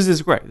 Which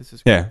is great. This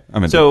is great. Yeah.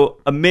 I'm into it. So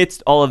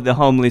amidst all of the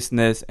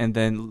homelessness and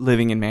then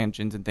living in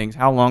mansions and things,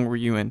 how long were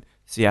you in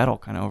Seattle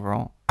kind of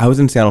overall? I was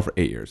in Seattle for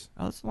 8 years.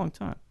 Oh, that's a long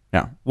time.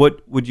 Yeah.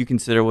 What would you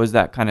consider was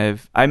that kind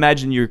of, I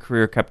imagine your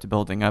career kept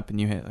building up and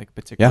you hit like a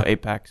particular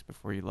apex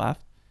before you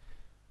left?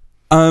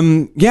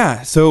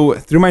 Yeah. So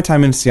through my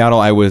time in Seattle,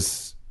 I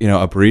was, a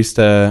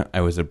barista.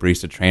 I was a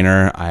barista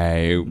trainer.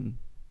 I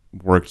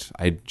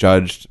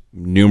judged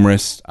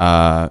numerous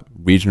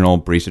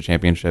regional barista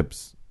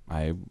championships.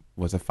 I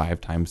was a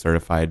 5-time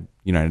certified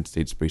United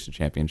States barista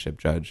championship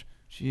judge.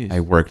 Jeez. I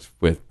worked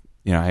with,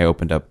 I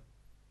opened up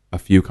a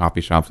few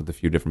coffee shops with a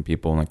few different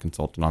people and I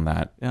consulted on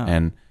that. Yeah.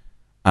 And,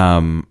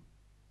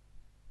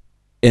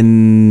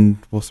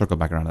 we'll circle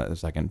back around that in a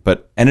second,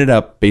 but ended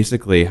up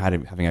basically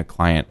having a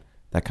client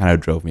that kind of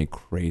drove me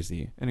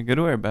crazy. In a good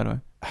way or bad way?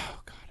 Oh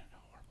God, in a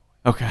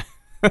horrible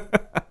way.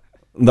 Okay.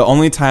 The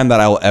only time that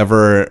I'll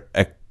ever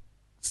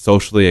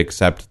socially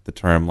accept the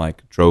term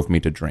like drove me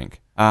to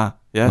drink. Yes.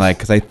 Like,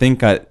 because I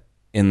think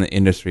in the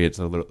industry, it's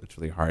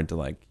really hard to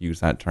like use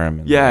that term.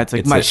 And, yeah, it's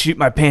like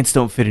my pants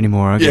don't fit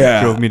anymore.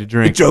 It drove me to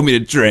drink. It drove me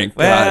to drink.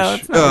 Well, Gosh.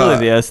 it's not really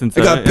the essence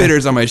I of got it.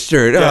 bitters on my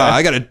shirt.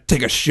 I got to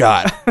take a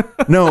shot.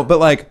 No, but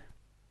like,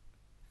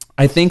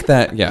 I think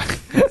that,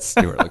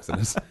 Stuart looks at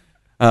this.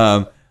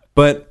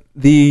 But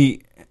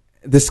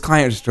this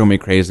client just drove me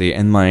crazy,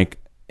 and like,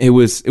 it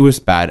was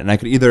bad. And I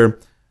could either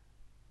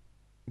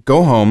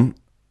go home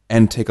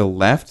and take a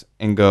left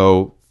and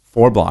go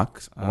 4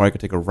 blocks, or I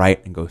could take a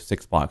right and go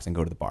 6 blocks and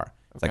go to the bar.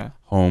 It's Okay. like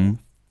home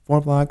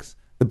 4 blocks,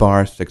 the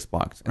bar 6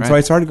 blocks. And so Right.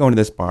 I started going to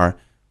this bar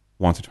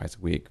once or twice a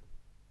week,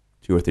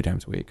 2 or 3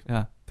 times a week,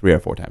 Yeah. 3 or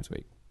 4 times a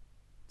week,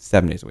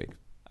 7 days a week.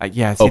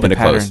 Yeah, I see Open the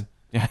to close. pattern.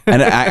 Yeah.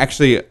 And I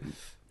actually,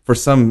 for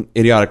some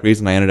idiotic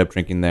reason, I ended up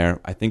drinking there,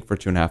 I think for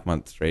 2.5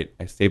 months straight.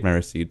 I saved my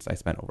receipts. I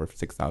spent over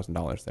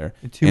 $6,000 there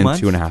In 2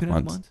 months? 2.5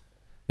 months.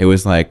 It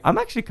was like, I'm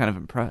actually kind of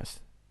impressed.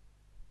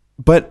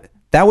 but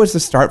that was the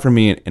start for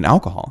me in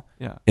alcohol.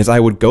 Yeah. Is I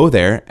would go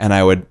there and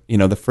I would,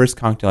 the first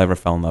cocktail I ever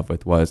fell in love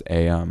with was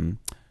a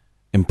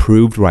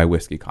improved rye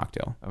whiskey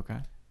cocktail. Okay.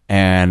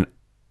 And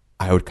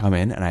I would come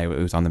in and it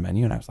was on the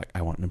menu and I was like,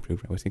 I want an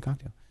improved rye whiskey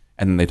cocktail.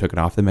 And then they took it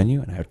off the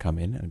menu and I would come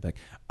in and I'd be like,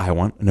 I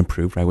want an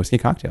improved rye whiskey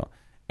cocktail.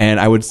 And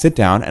I would sit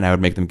down and I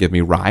would make them give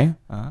me rye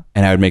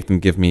and I would make them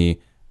give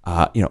me,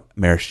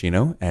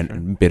 maraschino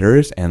and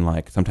bitters. And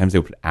like sometimes they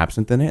would put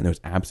absinthe in it and there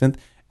was absinthe.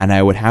 And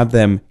I would have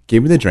them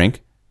give me the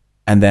drink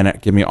and then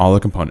give me all the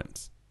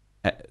components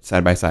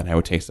side by side, and I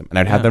would taste them. And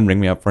I'd have them ring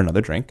me up for another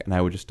drink, and I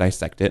would just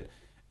dissect it.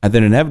 And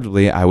then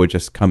inevitably, I would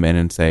just come in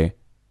and say,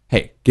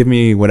 hey, give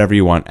me whatever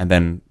you want, and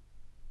then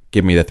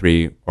give me the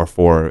 3 or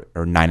 4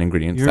 or 9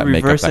 ingredients You're that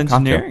make up reverse that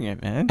engineering cocktail.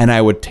 it, man. And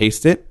I would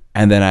taste it,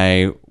 and then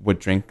I would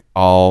drink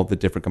all the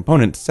different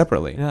components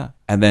separately. Yeah.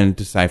 And then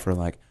decipher,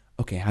 like,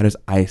 okay, how does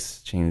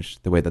ice change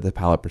the way that the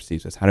palate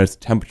perceives this? How does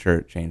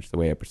temperature change the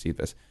way I perceive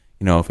this?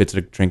 If it's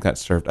a drink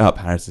that's served up,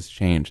 how does this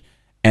change?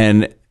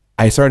 And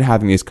I started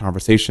having these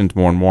conversations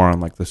more and more on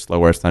like the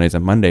slower Sundays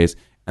and Mondays,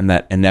 and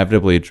that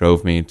inevitably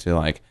drove me to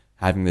like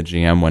having the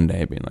GM one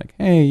day being like,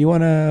 "Hey, you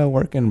want to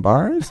work in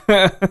bars?"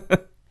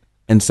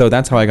 And so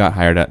that's how I got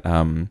hired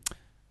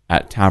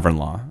at Tavern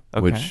Law,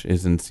 which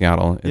is in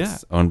Seattle.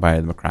 It's owned by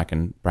Brian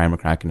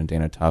McCracken and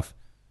Dana Tuff.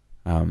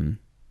 Did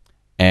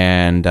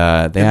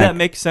that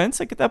make sense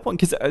like at that point?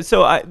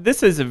 Because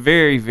this is a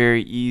very,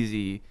 very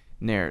easy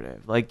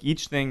narrative. Like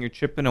each thing you're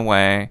chipping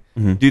away,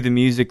 do the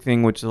music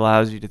thing, which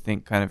allows you to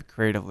think kind of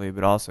creatively,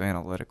 but also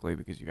analytically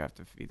because you have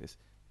to feed this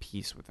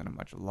piece within a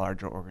much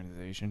larger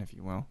organization, if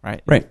you will,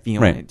 right? Right,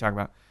 Feeling right. it. Talk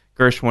about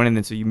Gershwin, and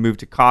then so you move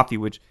to coffee,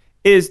 which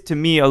is to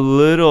me a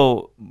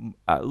little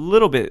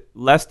bit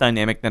less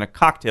dynamic than a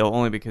cocktail,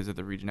 only because of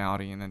the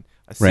regionality, and then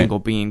a Right. single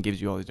bean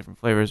gives you all these different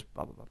flavors.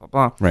 Blah blah blah blah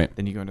blah. Right.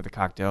 Then you go into the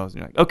cocktails, and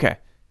you're like, okay,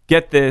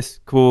 get this,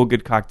 cool,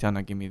 good cocktail.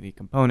 Now give me the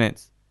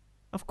components.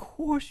 Of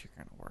course, you're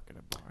gonna work at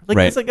a bar. Like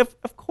Right. it's like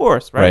of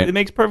course, right? Right. It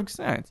makes perfect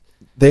sense.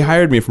 They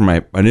hired me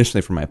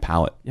initially for my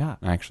palate. Yeah.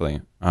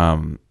 Actually.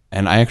 And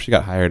I actually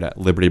got hired at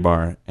Liberty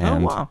Bar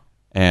and Oh wow.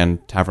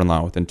 and Tavern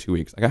Law within 2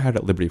 weeks. I got hired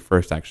at Liberty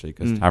first, actually,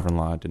 because Tavern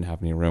Law didn't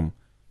have any room.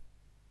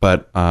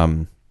 But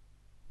I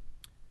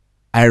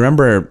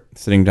remember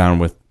sitting down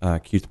with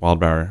Keith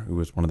Waldbauer, who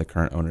was one of the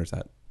current owners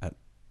at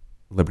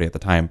Liberty at the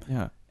time.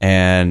 Yeah.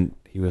 And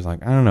he was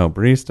like, I don't know,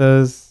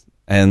 baristas.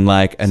 And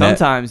like, and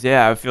Sometimes,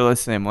 yeah, I feel the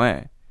same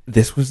way.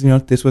 this was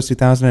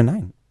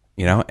 2009,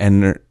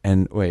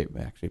 and wait,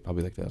 actually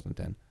probably like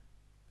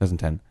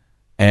 2010.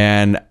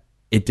 And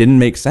it didn't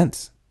make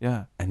sense.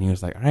 Yeah. And he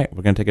was like, all right,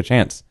 we're going to take a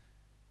chance.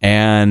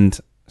 And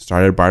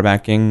started bar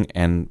backing.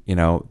 And,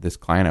 this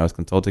client I was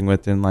consulting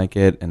with didn't like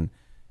it. And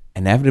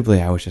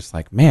inevitably I was just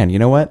like, man, you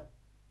know what?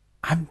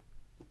 I'm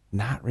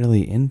not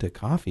really into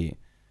coffee.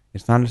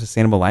 It's not a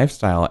sustainable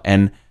lifestyle.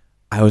 And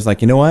I was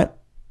like, you know what?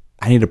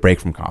 I need a break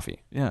from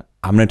coffee. Yeah.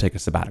 I'm going to take a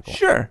sabbatical.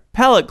 Sure.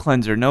 Palate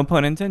cleanser, no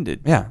pun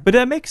intended. Yeah. But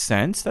that makes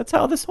sense. That's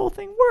how this whole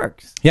thing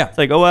works. Yeah. It's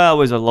like, oh, well, I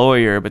was a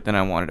lawyer, but then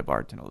I wanted to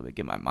bartend a little bit,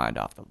 get my mind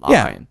off the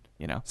line,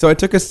 So I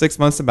took a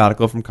 6-month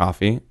sabbatical from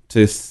coffee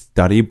to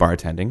study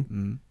bartending.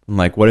 And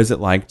like, what is it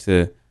like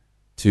to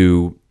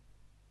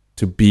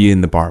be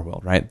in the bar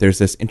world, right? There's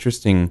this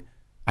interesting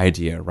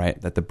idea, right?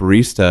 That the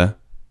barista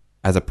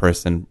as a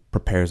person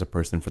prepares a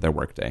person for their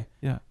workday.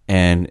 Yeah.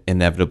 And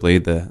inevitably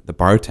the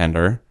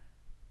bartender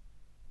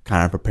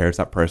kind of prepares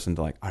that person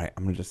to like, all right,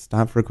 I'm going to just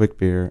stop for a quick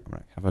beer. I'm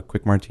going to have a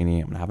quick martini.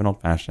 I'm going to have an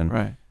old fashioned.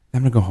 Right. I'm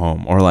going to go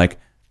home. Or like,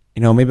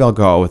 maybe I'll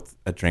go out with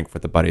a drink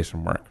with the buddies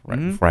from work right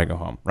before I go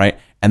home. Right.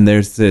 And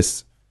there's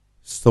this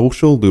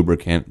social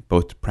lubricant,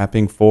 both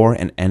prepping for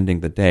and ending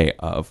the day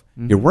of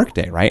your work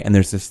day. Right. And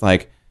there's this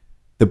like,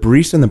 the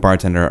barista and the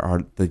bartender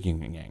are the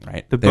yin and yang,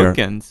 right? The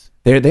bookends.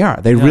 They are.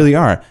 They really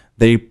are.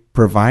 They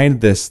provide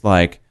this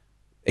like,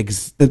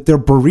 they're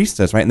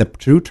baristas, right? And the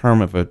true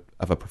term of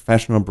a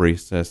professional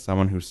barista is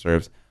someone who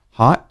serves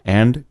hot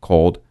and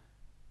cold,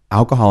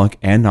 alcoholic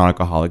and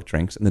non-alcoholic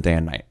drinks in the day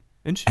and night.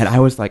 Interesting. And I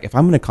was like, if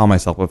I'm going to call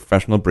myself a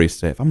professional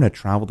barista, if I'm going to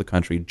travel the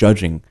country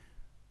judging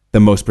the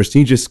most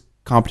prestigious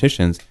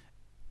competitions,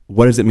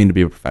 what does it mean to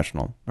be a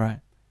professional? Right.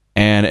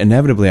 And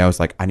inevitably, I was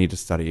like, I need to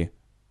study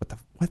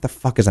what the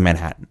fuck is a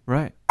Manhattan?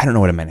 Right. I don't know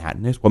what a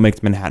Manhattan is. What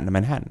makes Manhattan a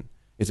Manhattan?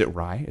 Is it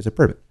rye? Is it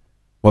bourbon?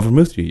 What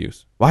vermouth do you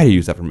use? Why do you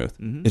use that vermouth?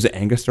 Is it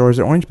Angostura or is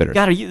it orange bitters?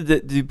 God,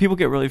 do people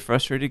get really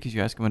frustrated because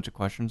you ask a bunch of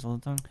questions all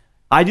the time?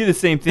 I do the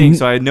same thing,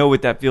 so I know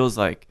what that feels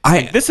like.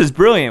 This is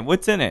brilliant.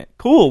 What's in it?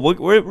 Cool. What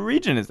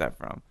region is that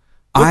from?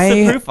 What's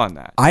the proof on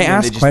that? I And then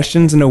ask they just-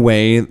 questions in a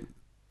way.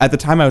 At the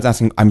time I was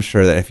asking, I'm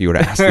sure that if you were to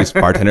ask these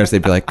bartenders,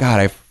 they'd be like, God,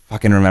 I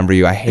fucking remember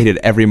you. I hated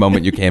every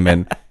moment you came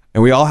in.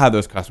 And we all have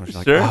those customers.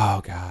 You're Sure. like,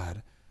 oh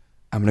God,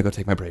 I'm going to go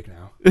take my break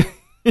now.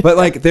 But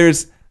like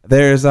there's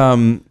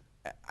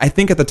I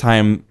think at the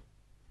time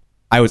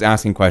I was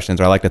asking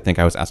questions, or I like to think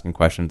I was asking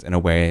questions in a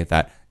way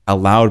that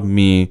allowed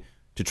me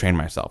to train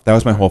myself. That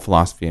was my whole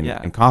philosophy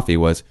in coffee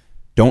was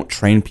don't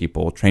train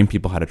people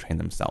how to train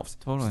themselves.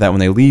 Totally. So that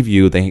when they leave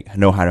you, they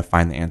know how to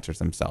find the answers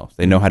themselves.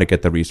 They know how to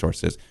get the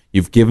resources.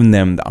 You've given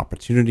them the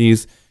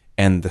opportunities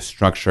and the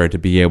structure to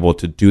be able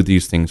to do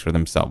these things for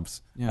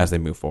themselves as they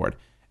move forward.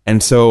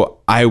 And so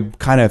I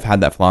kind of had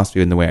that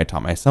philosophy in the way I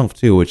taught myself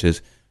too, which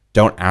is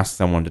don't ask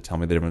someone to tell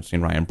me the difference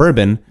between rye and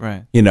bourbon.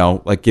 Right.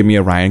 Like give me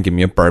a rye and give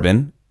me a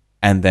bourbon.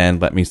 And then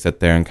let me sit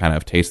there and kind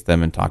of taste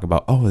them and talk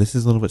about, oh, this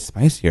is a little bit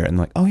spicier. And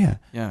like, oh yeah,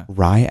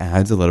 rye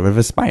adds a little bit of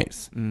a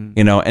spice,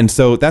 And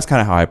so that's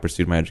kind of how I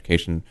pursued my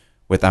education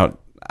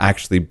without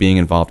actually being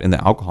involved in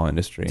the alcohol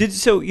industry.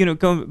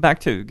 Going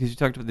back to, because you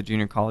talked about the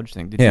junior college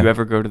thing. Did you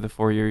ever go to the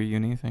 4-year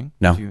uni thing?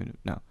 No.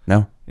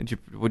 No.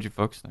 What'd you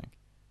folks think?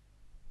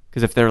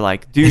 Because if they're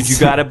like, dude, you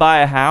got to buy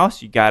a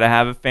house, you got to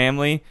have a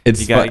family,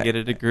 you got to get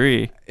a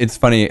degree. It's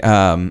funny.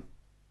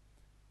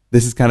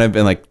 This has kind of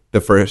been like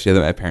the first year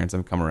that my parents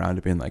have come around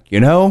to being like, we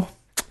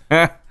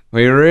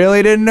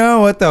really didn't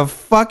know what the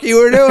fuck you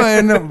were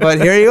doing, but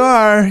here you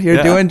are.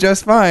 You're doing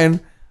just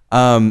fine.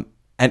 And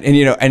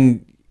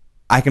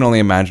I can only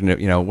imagine it,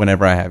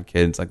 whenever I have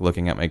kids, like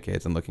looking at my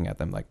kids and looking at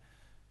them like,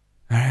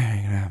 all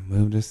right, I'm gonna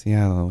move to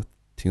Seattle with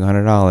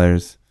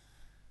 $200,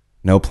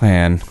 no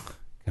plan,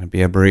 gonna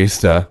be a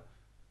barista.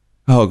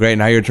 Oh, great.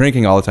 Now you're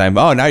drinking all the time.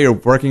 Oh, now you're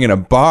working in a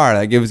bar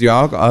that gives you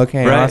alcohol.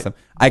 Okay, right. Awesome.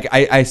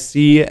 I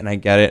see it and I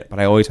get it, but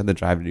I always had the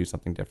drive to do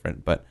something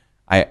different. But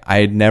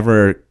I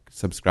never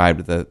subscribed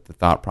to the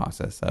thought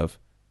process of,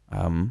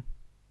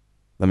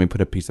 let me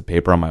put a piece of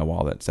paper on my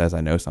wall that says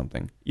I know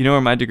something. You know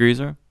where my degrees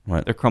are?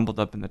 What? They're crumpled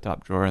up in the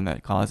top drawer in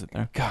that closet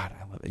there. God,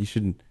 I love it. You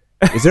should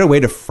Is there a way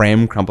to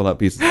frame crumpled up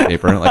pieces of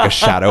paper like a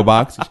shadow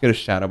box? You should get a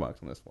shadow box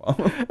on this wall.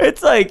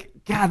 It's like,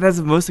 God, that's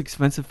the most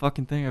expensive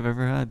fucking thing I've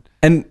ever had.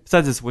 And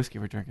besides this whiskey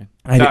we're drinking.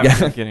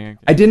 I'm kidding.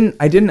 I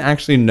didn't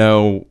actually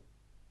know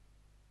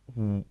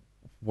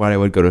what I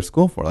would go to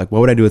school for. Like, what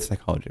would I do with a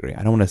psychology degree?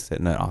 I don't want to sit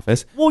in an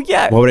office. Well,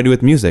 yeah. What would I do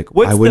with music?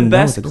 What's I the wouldn't know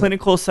best what to do.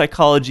 clinical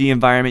psychology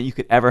environment you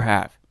could ever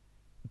have?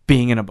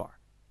 Being in a bar.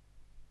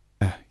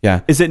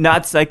 Yeah. Is it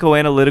not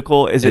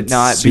psychoanalytical? Is it It's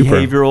not super.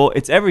 behavioral?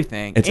 It's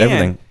everything. It's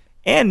everything.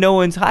 And no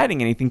one's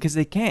hiding anything because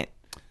they can't.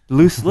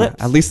 Loose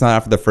lips. At least not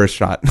after the first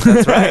shot.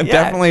 That's right. Yeah.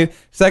 Definitely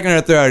second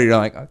or third, you're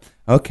like,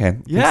 okay.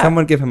 Yeah. Can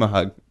someone give him a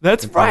hug?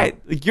 That's right.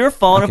 Like, you're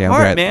falling Okay, I'm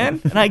apart, right.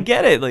 man. And I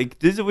get it. Like,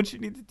 this is what you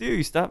need to do.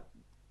 You stop,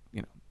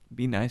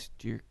 be nice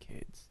to your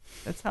kids.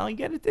 That's how you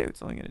got to do. It's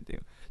all you got to do.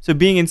 So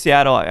being in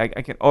Seattle, I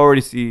can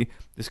already see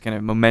this kind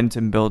of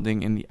momentum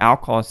building in the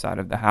alcohol side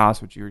of the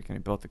house, which you were kind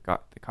of built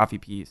the coffee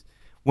piece.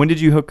 When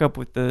did you hook up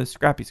with the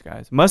Scrappy's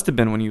guys? Must have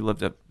been when you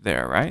lived up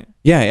there, right?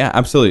 Yeah,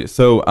 absolutely.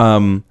 So,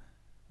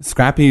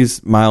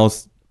 Scrappy's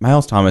Miles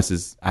Thomas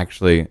is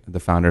actually the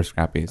founder of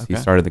Scrappy's. Okay. He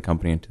started the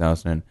company in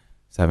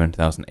 2007,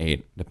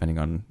 2008, depending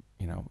on,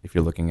 if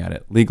you're looking at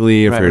it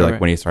legally, if Right, you're right, like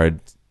right. when he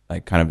started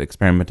like kind of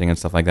experimenting and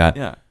stuff like that.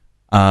 Yeah.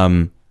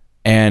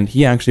 And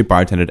he actually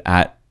bartended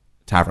at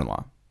Tavern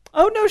Law.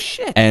 Oh, no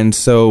shit. And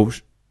so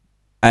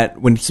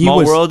when he Small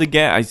was world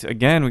again.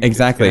 Exactly.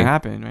 Exactly. It's gonna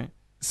happen, right?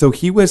 so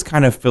he was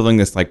kind of filling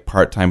this like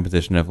part-time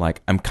position of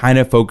like, I'm kind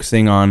of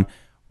focusing on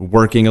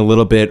working a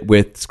little bit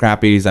with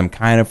Scrappy's. I'm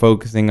kind of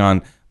focusing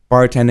on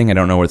bartending. I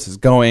don't know where this is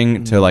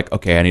going to like,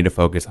 okay, I need to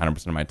focus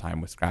 100% of my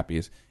time with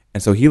Scrappy's.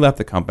 And so he left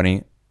the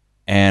company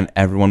and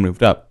everyone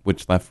moved up,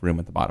 which left room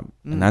at the bottom.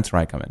 And that's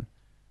where I come in.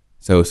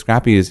 So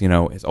Scrappy's,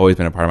 has always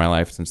been a part of my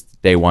life since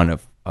day one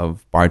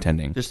of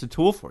bartending. Just a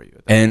tool for you.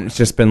 At that And point. it's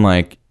just been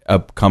like a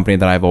company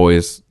that I've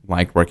always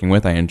liked working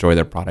with. I enjoy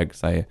their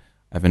products. I've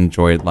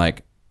enjoyed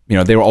like,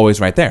 they were always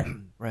right there.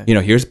 Right.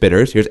 Here's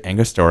bitters, here's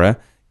Angostura.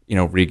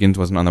 Regan's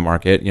wasn't on the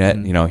market yet.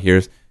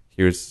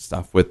 Here's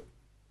stuff with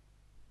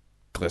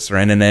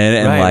glycerin in it,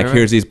 and Right.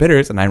 here's these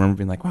bitters. And I remember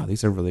being like, wow,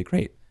 these are really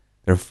great.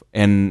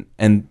 And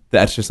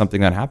that's just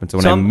something that happened. So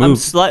when I'm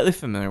moved, slightly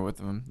familiar with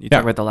them. You Yeah.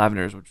 talk about the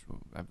lavenders, which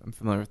I'm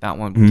familiar with that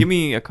one. Mhm. Give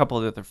me a couple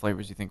of other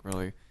flavors you think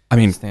really. I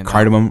mean, stand out.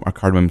 cardamom. Our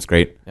cardamom's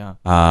great. Yeah.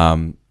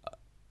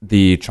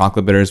 The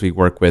chocolate bitters we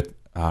work with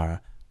a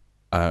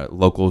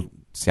local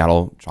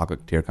Seattle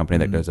chocolatier company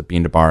that does a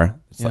bean to bar.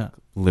 It's Yeah. like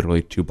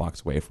literally 2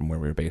 blocks away from where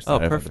we were based Oh,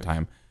 at the perfect.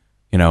 time.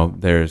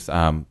 There's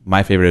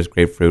my favorite is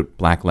grapefruit,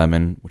 black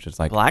lemon, which is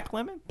like Black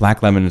lemon?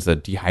 black lemon is a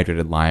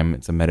dehydrated lime.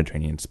 It's a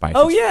Mediterranean spice.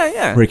 Oh It's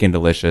yeah. freaking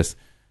delicious.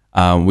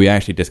 We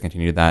actually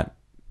discontinued that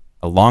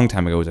a long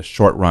time ago. It was a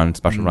short run,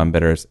 special run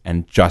bitters,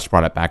 and just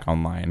brought it back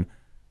online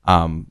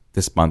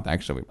this month.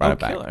 Actually, we brought Oh, it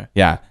back. killer.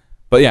 Yeah,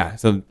 but yeah,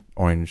 so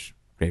orange,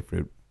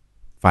 grapefruit,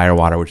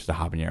 firewater, which is a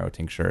habanero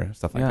tincture,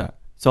 stuff like Yeah. that.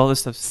 So all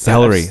this stuff.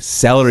 Celery is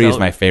Celery.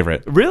 my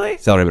favorite. Really?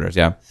 Celery bitters,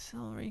 yeah.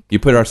 Celery. You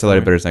put our celery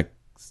Celery. bitters next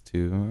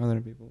to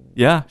other people.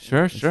 Yeah.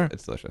 Sure.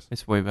 It's delicious.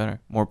 It's way better,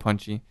 more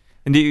punchy.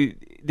 And did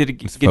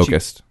it It's get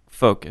focused. you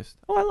focused?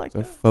 Oh, I like So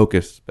that.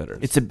 focused bitters.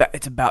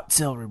 It's about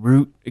celery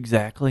root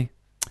exactly.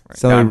 Right.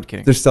 Celery, No, I'm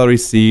kidding. there's celery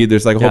seed.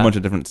 There's like a Yeah. whole bunch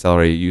of different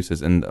celery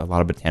uses and a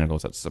lot of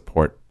botanicals that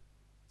support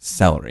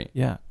celery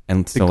Yeah.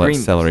 and still let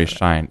greenness celery of it.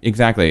 shine.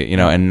 Exactly.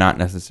 And not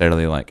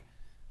necessarily like,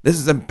 this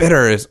is a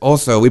bitter. Is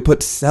also, we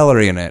put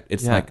celery in it.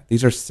 It's Yeah. like,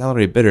 these are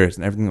celery bitters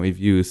and everything that we've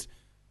used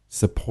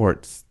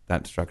supports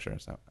that structure.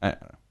 So I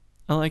don't know.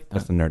 I like that.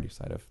 That's the nerdy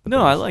side of the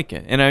No, I bitters. like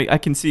it. And I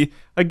can see,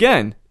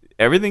 again,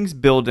 everything's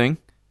building,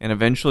 and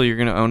eventually you're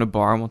going to own a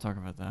bar, and we'll talk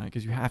about that,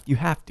 because you have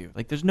to.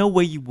 Like, there's no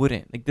way you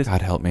wouldn't. Like, this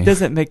God help me.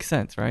 doesn't make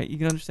sense, right? You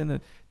can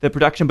understand the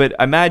production, but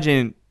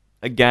imagine,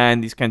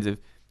 again, these kinds of,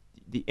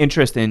 the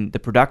interest in the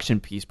production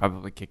piece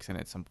probably kicks in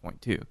at some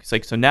point, too.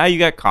 Because, so now you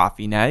got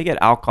coffee, now you got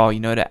alcohol, you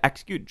know how to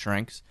execute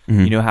drinks,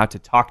 Mhm. you know how to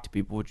talk to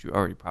people, which you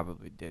already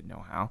probably did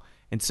know how.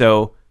 And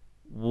so,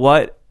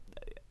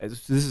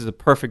 this is a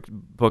perfect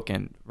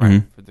bookend,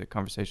 right, for the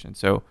conversation.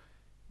 So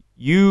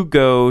you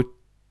go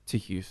to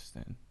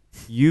Houston,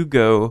 you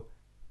go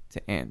to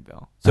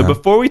Annville. So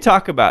before we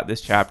talk about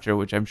this chapter,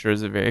 which I'm sure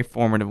is a very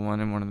formative one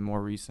and one of the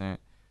more recent,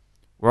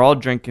 we're all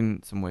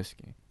drinking some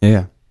whiskey.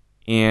 Yeah.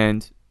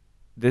 And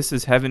this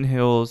is Heaven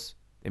Hills.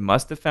 They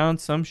must have found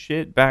some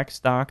shit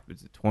backstocked.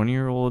 It's a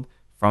 20-year-old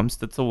from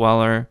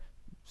Stitzelweller,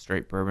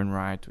 straight bourbon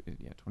rye,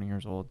 20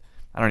 years old.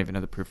 I don't even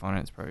know the proof on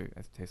it.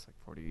 It tastes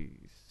like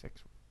 46-ish.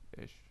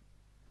 Let's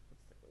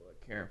take a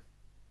look here.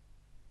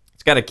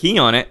 It's got a key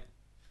on it.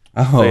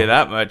 I'll tell you Oh,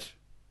 that much.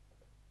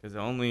 Because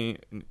only...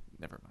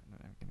 Never mind.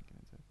 I'm not going to get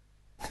into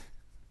it.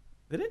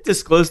 They didn't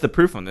disclose the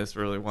proof on this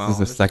really well. this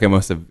is the second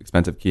most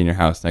expensive key in your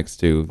house next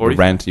to 40? the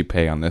rent you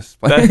pay on this.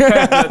 That's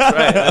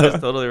right. That is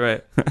totally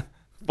right.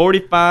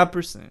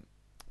 45%.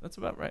 That's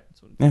about right.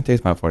 That's what Yeah, it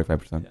tastes about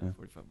 45%. Yeah,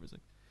 45%.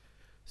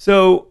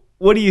 So,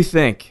 what do you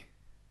think?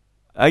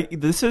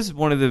 This is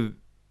one of the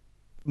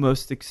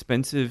most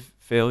expensive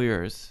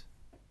failures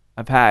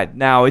I've had.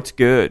 Now, it's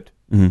good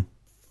hmm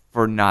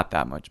for not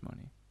that much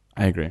money.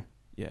 I agree.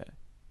 Yeah.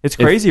 It's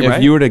crazy, right?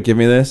 If you were to give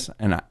me this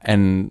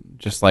and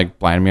just like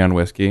blind me on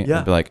whiskey, Yeah.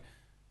 I'd be like,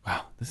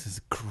 wow, this is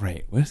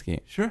great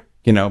whiskey. Sure.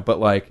 You know, but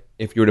like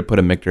if you were to put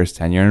a Michter's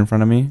 10-year in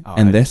front of me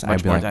and this, much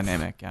I'd be more like,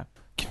 dynamic. Yeah.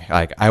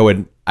 like I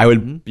would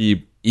Mm-hmm.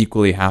 be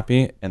equally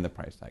happy, and the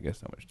price tag is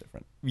so much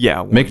different.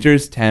 Yeah.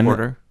 Michter's 10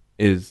 quarter.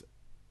 is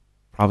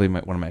probably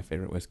one of my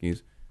favorite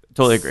whiskeys.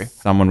 Totally agree.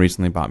 Someone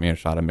recently bought me a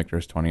shot of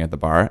Michter's 20 at the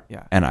bar,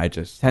 Yeah. and I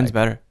just 10's like,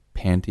 better.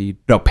 panty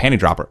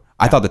dropper.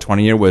 I thought the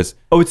 20-year was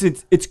Oh, it's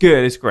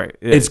good. It's great.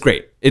 it's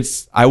great.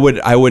 I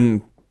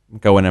wouldn't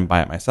go in and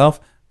buy it myself,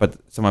 but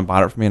someone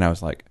bought it for me, and I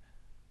was like,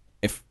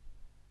 if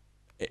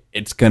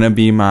it's gonna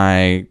be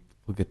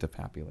we'll get to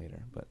Pappy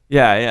later, but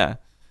Yeah.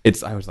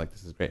 I was like,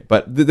 this is great.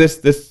 But this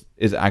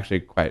is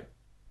actually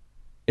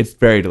it's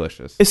very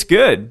delicious. It's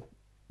good,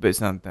 but it's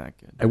not that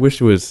good. I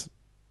wish it was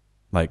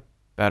like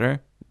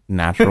Better.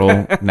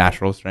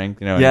 natural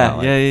strength, you know. and Yeah, not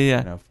like, yeah.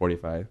 You know,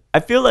 45. I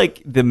feel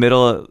like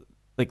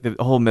the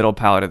whole middle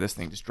palate of this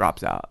thing just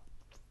drops out.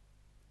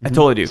 I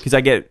totally do, because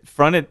I get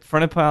front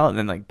palate and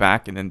then like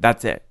back, and then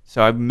that's it.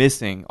 So I'm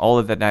missing all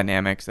of the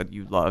dynamics that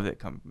you love that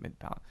come from mid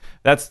palate.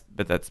 That's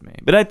me.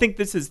 But I think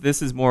this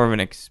is more of an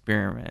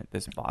experiment,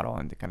 this bottle,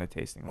 and the kind of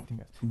tasting with you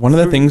guys. One of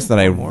the things that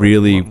I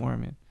really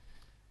man.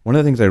 One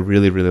of the things I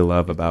really, really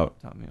love about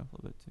Top me up a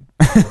little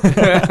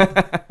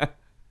bit too.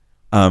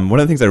 one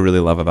of the things I really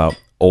love about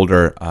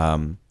older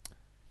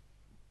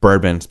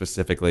bourbon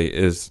specifically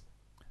is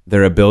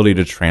their ability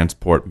to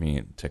transport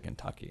me to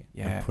Kentucky.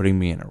 Yeah. And putting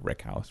me in a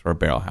rick house or a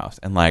barrel house.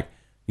 And like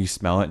you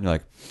smell it and you're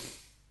like,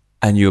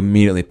 and you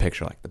immediately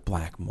picture like the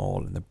black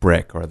mold and the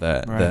brick or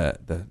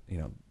the you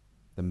know,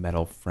 the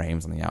metal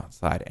frames on the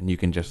outside, and you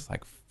can just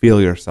like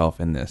feel yourself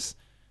in this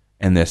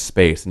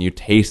space, and you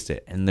taste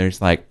it, and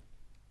there's like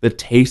the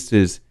taste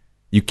is,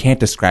 you can't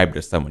describe it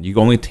to someone. You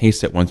only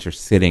taste it once you're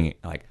sitting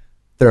like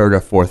third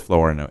or fourth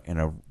floor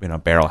in a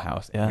barrel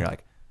house, and you're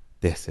like,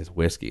 this is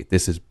whiskey,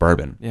 this is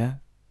bourbon. Yeah.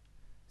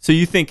 So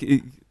you think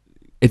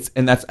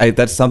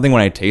that's something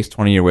when I taste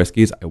 20-year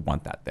whiskeys, I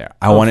want that there.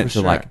 I want it to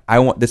sure. like, I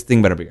want this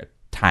thing better be a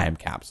time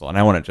capsule, and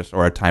I want it just,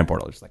 or a time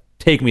portal, just like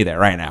take me there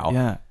right now.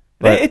 Yeah.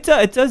 But it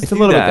does. it's do a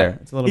little that. bit there.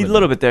 It's a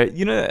little bit there.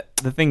 You know,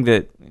 the thing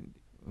that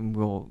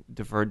we'll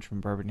diverge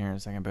from bourbon here in a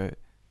second, but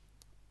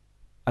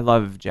I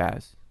love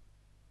jazz.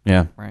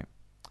 Yeah. Right.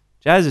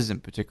 Jazz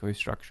isn't particularly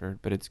structured,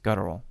 but it's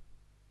guttural.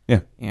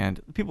 Yeah.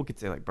 And people could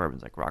say like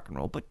bourbon's like rock and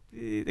roll, but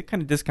it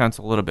kind of discounts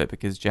a little bit,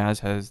 because jazz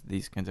has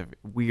these kinds of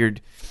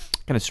weird,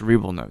 kind of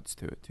cerebral notes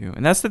to it too.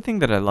 And that's the thing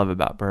that I love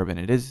about bourbon.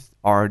 It is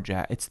our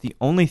jazz. It's the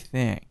only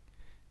thing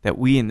that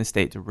we in the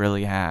States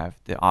really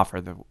have to offer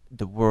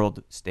the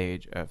world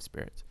stage of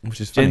spirits.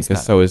 Which is funny, Gin's because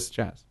not. so is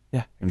jazz.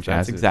 Yeah, And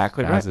that's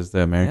exactly jazz right. is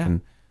the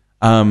American.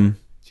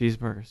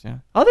 Cheeseburgers, yeah.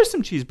 Oh, there's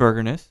some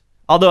cheeseburgerness.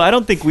 Although I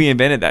don't think we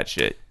invented that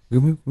shit.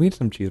 We need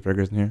some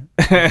cheeseburgers in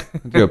here.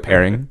 Do a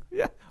pairing.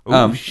 Yeah.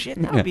 Oh,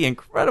 Shit, that would be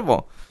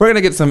incredible. We're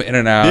gonna get some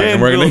In-N-Out, Yeah,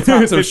 and we're gonna little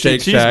do top some 50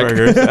 Shake Shack.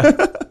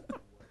 cheeseburgers.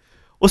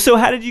 Well, so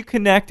how did you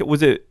connect?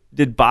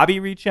 Did Bobby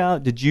reach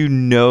out? Did you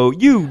know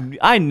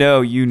I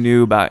know you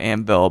knew about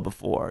Anvil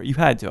before. You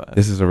had to.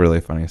 This is a really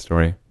funny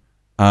story.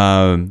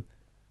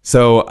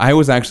 So I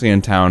was actually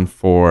in town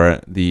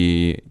for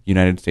the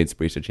United States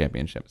Barista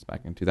Championships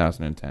back in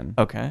 2010.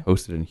 Okay.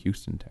 Hosted in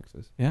Houston,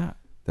 Texas. Yeah.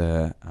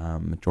 The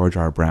George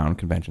R. Brown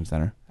Convention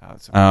Center. Oh,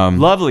 it's a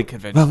lovely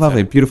convention. Well,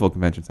 lovely, center. beautiful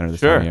convention center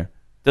this time of year.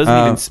 Doesn't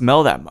even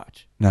smell that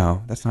much.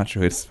 No, that's not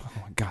true. It's, oh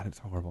my God, it's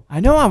horrible. I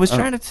know. I was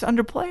trying to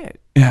underplay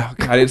it. Yeah,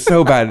 God, it's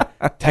so bad.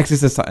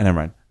 Texas is never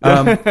mind.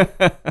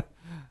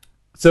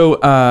 So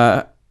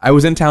I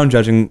was in town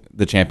judging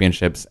the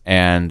championships,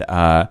 and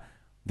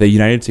the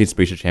United States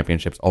Barista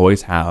Championships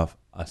always have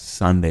a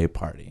Sunday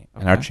party,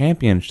 and our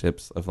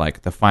championships of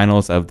like the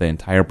finals of the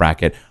entire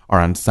bracket are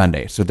on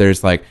Sunday. So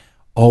there's like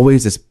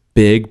always this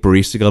big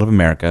Barista Guild of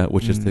America,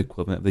 which is the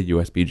equivalent of the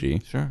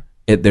USBG. Sure.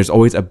 There's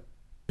always a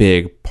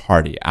big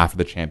party after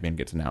the champion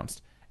gets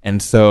announced.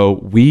 And so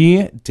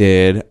we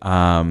did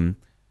the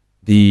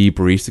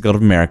Barista Guild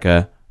of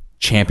America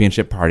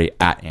championship party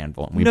at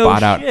Anvil. And we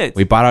bought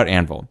out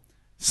Anvil.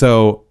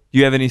 So Do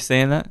you have any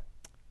say in that?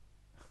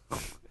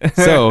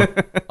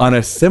 on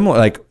a similar,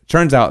 like,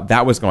 turns out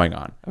that was going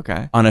on.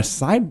 Okay. On a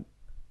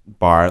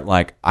sidebar,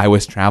 like, I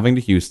was traveling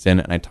to Houston,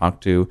 and I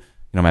talked to,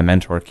 my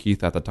mentor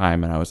Keith at the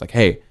time, and I was like,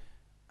 hey,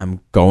 I'm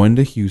going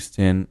to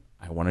Houston.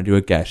 I want to do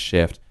a guest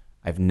shift.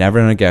 I've never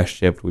done a guest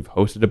shift. We've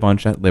hosted a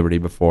bunch at Liberty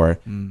before.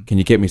 Can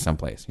you get me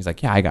someplace? He's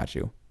like, yeah, I got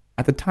you.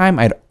 At the time,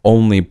 I'd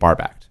only bar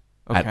backed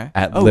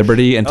at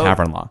Liberty and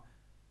Tavern Law.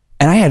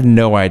 And I had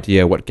no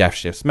idea what guest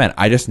shifts meant.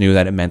 I just knew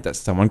that it meant that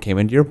someone came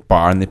into your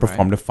bar and they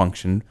performed a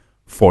function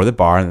for the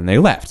bar, and then they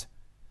left.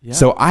 Yeah.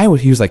 So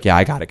he was like, yeah,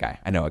 I got a guy.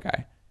 I know a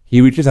guy.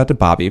 He reaches out to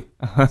Bobby,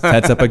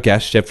 sets up a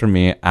guest shift for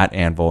me at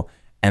Anvil.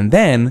 And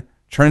then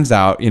turns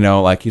out,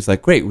 like, he's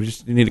like, great, we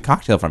just need a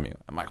cocktail from you.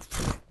 I'm like,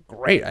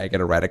 great, I get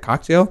to write a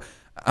cocktail.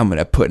 I'm going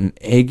to put an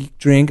egg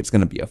drink. It's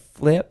going to be a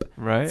flip.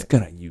 Right. It's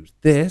going to use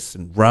this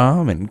and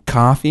rum and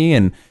coffee,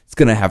 and it's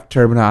going to have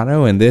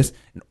turbinado and this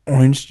and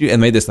orange juice.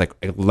 And made this like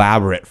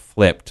elaborate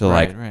flip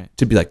to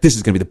to be like, this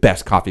is going to be the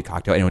best coffee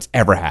cocktail anyone's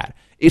ever had.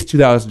 It's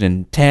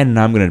 2010, and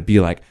I'm going to be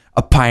like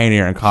a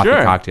pioneer in coffee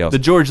cocktails. The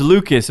George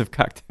Lucas of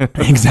cocktails.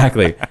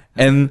 Exactly.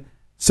 And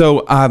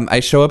so I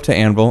show up to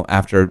Anvil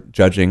after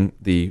judging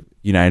the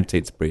United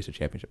States Barista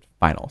Championship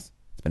finals.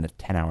 It's been a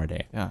 10-hour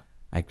day. Yeah.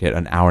 I get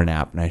an hour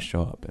nap, and I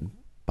show up, and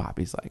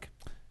Bobby's like,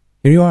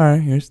 "Here you are.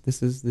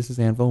 This is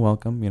Anvil.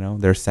 Welcome."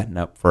 They're setting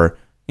up for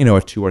a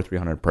 200 or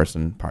 300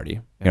 person party.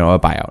 A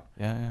buyout.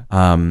 Yeah.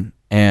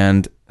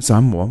 And so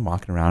I'm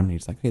walking around, and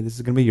he's like, "Hey, this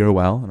is gonna be your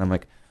well," and I'm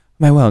like,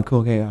 "My well,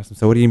 cool, okay, awesome.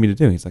 So what do you need me to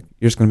do?" He's like,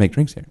 "You're just gonna make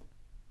drinks here."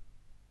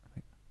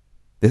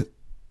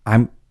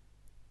 I'm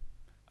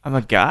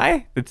a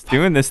guy that's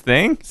doing this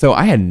thing. So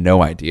I had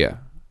no idea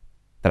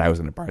that I was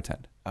gonna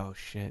bartend. Oh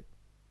shit.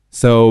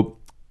 So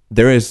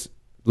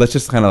let's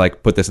just kind of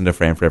like put this into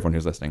frame for everyone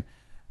who's listening.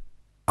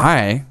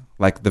 I,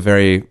 like the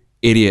very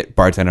idiot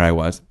bartender I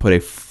was, put a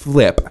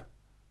flip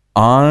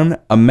on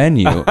a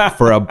menu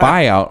for a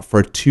buyout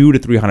for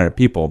 200 to 300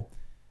 people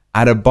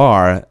at a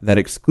bar that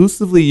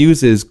exclusively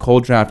uses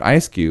cold draft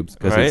ice cubes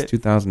because it's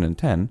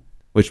 2010,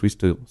 which we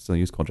still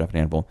use cold draft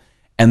in Anvil,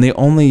 and they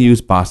only use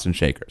Boston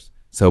shakers.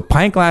 So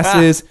pint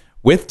glasses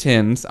with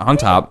tins on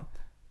top,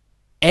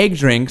 egg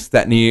drinks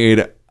that need,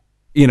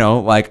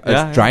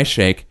 a dry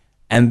shake,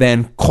 and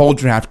then cold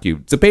draft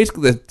cube. So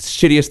basically the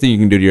shittiest thing you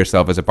can do to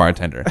yourself as a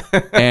bartender.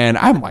 And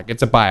I'm like,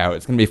 it's a buyout.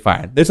 It's going to be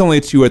fine. There's only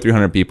 200 or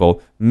 300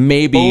 people.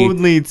 Maybe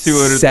only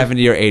 200.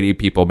 70 or 80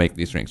 people make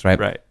these drinks, right?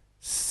 Right.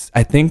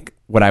 I think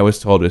what I was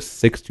told was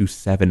 600 to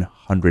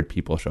 700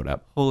 people showed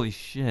up. Holy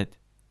shit.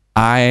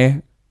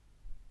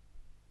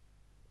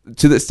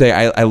 To this day,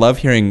 I love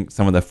hearing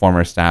some of the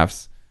former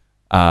staff's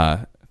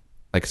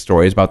like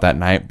stories about that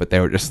night, but they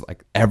were just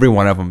like, every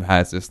one of them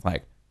has this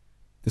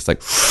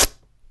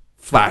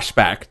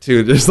flashback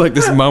to just like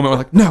this moment where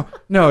like, no,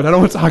 I don't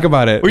want to talk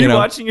about it. Were you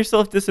watching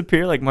yourself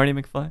disappear like Marty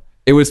McFly?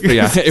 It was pretty,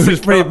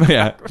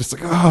 just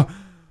like,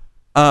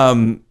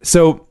 oh.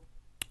 So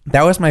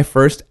that was my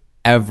first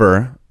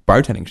ever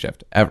bartending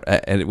shift.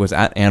 And it was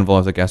at Anvil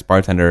as a guest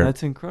bartender.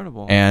 That's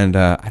incredible. And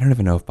I don't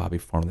even know if Bobby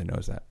formally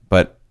knows that,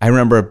 but I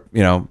remember,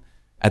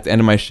 at the end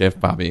of my shift,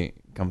 Bobby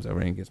comes over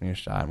and gives me a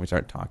shot, and we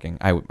start talking.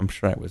 I'm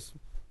sure I was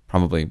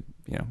probably,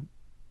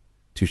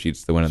 2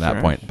 sheets to the wind at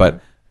that point,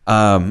 but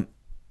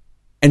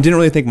and didn't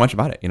really think much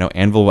about it.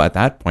 Anvil at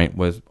that point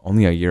was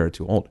only a year or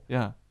two old.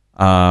 Yeah.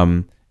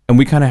 And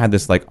we kind of had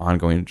this like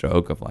ongoing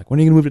joke of like, when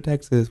are you gonna move to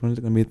Texas? When is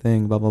it gonna be a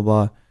thing? Blah blah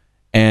blah.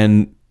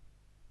 And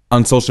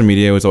on social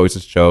media, it was always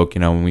this joke.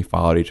 When we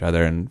followed each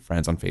other and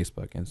friends on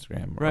Facebook,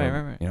 Instagram,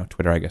 right.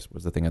 Twitter, I guess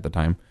was the thing at the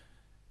time.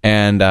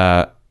 And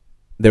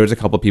there was a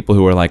couple of people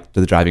who were like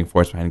the driving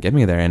force behind getting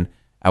me there. And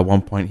at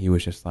one point, he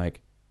was just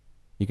like,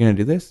 "You gonna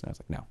do this?" And I was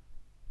like, "No."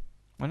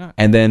 Why not?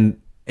 And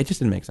then it just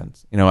didn't make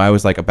sense. I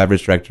was like a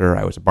beverage director,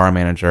 I was a bar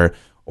manager,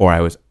 or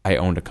I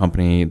owned a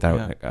company that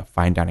was like a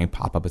fine dining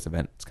pop-up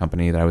events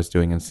company that I was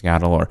doing in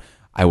Seattle, or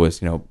I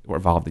was,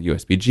 involved at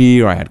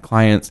USBG, or I had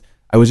clients.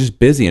 I was just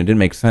busy and it didn't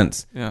make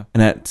sense. Yeah.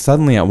 And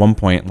suddenly at one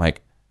point,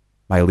 like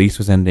my lease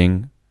was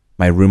ending,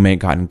 my roommate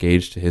got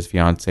engaged to his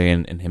fiance,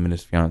 and him and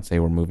his fiance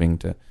were moving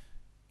to,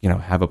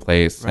 have a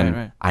place.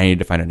 Right. I needed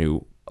to find a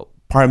new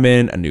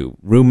apartment, a new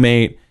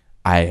roommate.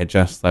 I had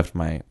just left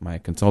my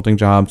consulting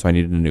job, so I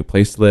needed a new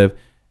place to live.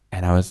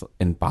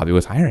 And Bobby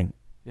was hiring.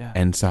 Yeah.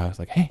 And so I was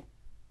like, "Hey,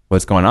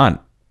 what's going on?"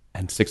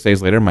 And 6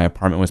 days later, my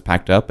apartment was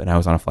packed up and I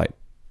was on a flight.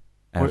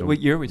 What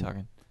year are we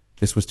talking?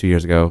 This was 2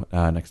 years ago,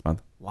 next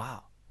month.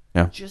 Wow.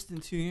 Yeah. Just in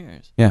 2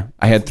 years. Yeah.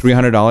 I had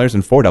 $300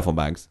 and 4 duffel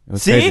bags. It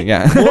was crazy.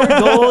 Yeah. More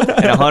gold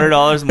and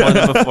 $100 more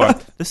than before.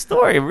 The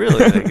story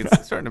really,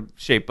 it's starting to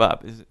shape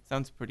up. It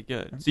sounds pretty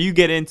good. So you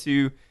get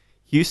into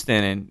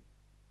Houston and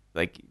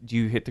do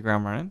you hit the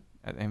ground running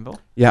at Anvil?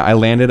 Yeah. I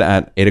landed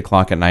at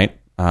 8:00 at night.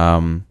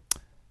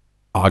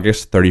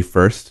 August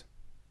 31st.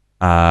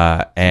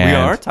 And we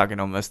are talking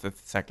almost the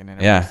second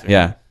anniversary.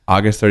 Yeah.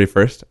 August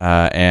 31st.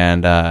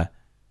 And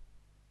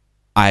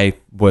I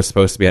was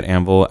supposed to be at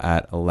Anvil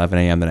at 11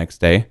 a.m. the next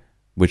day,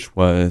 which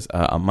was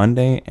a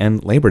Monday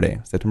and Labor Day,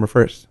 September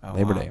 1st,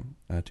 Labor Day,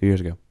 2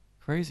 years ago.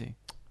 Crazy.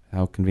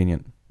 How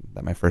convenient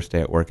that my first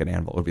day at work at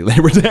Anvil would be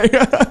Labor Day.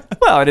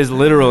 Well, it is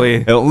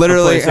literally.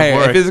 Hey,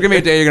 if this is going to be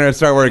a day you're going to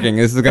start working,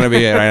 this is going to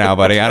be it right now,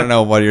 buddy. I don't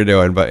know what you're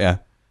doing, but yeah.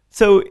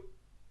 So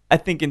I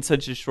think in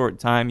such a short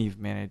time, you've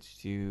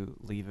managed to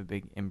leave a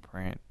big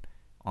imprint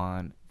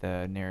on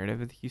the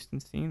narrative of the Houston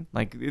scene.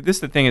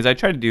 The thing is, I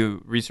try to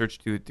do research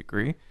to a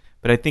degree,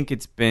 but I think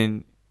you've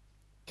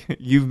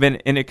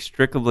been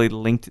inextricably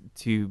linked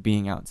to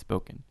being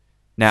outspoken.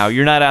 Now,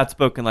 you're not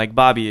outspoken like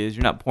Bobby is.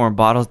 You're not pouring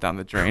bottles down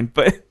the drain,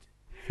 but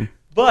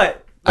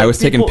I was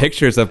taking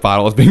pictures of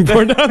bottles being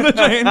poured down the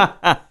drain.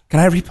 Can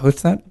I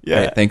repost that?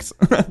 Yeah. Right, thanks.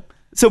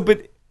 So,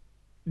 but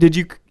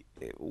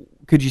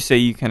could you say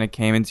you kind of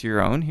came into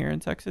your own here in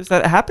Texas?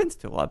 That happens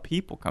to a lot of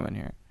people coming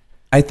here.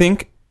 I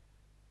think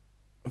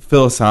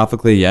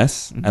Philosophically,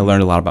 yes. I Mhm.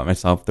 learned a lot about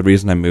myself. The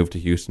reason I moved to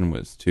Houston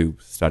was to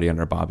study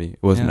under Bobby.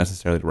 It wasn't Yeah.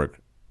 necessarily to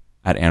work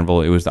at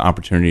Anvil. It was the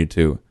opportunity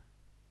to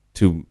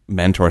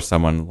mentor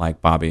someone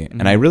like Bobby.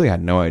 And I really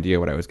had no idea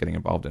what I was getting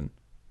involved in.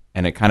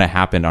 And it kind of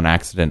happened on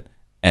accident.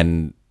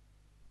 And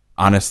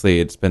honestly,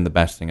 it's been the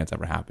best thing that's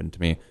ever happened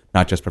to me,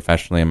 not just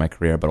professionally in my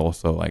career, but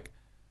also like,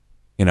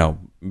 you know,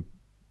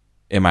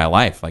 in my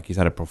life. Like he's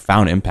had a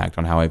profound impact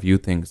on how I view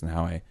things and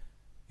how I,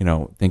 you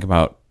know, think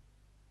about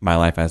my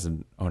life as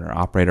an owner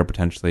operator,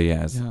 potentially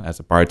as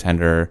a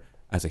bartender,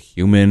 as a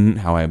human,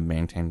 how I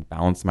maintain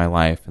balance in my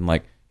life. And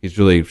like, he's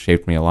really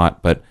shaped me a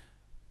lot. But,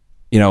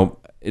 you know,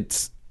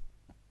 it's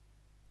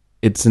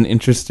an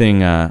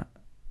interesting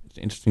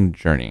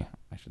journey,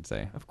 I should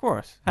say. Of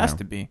course, has Yeah.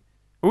 to be.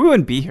 But we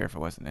wouldn't be here if it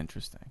wasn't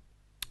interesting.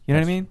 You know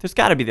what I mean? There's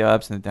got to be the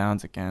ups and the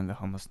downs again, the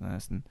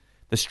homelessness and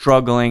the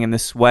struggling and the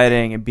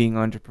sweating and being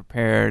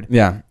underprepared.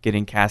 Yeah.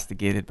 Getting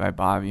castigated by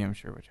Bobby, I'm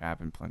sure, which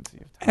happened plenty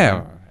of times.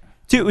 Yeah.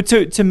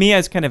 To me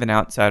as kind of an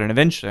outsider, and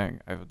eventually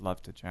I would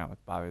love to chat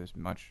with Bobby. There's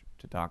much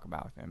to talk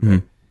about with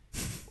him.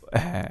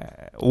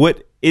 But,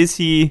 what is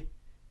he?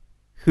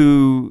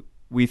 Who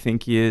we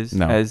think he is?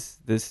 No. As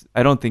this,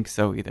 I don't think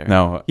so either.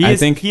 No, I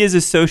think he he is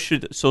a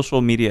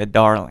social media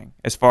darling,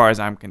 as far as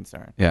I'm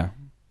concerned. Yeah.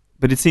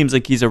 But it seems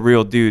like he's a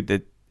real dude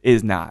that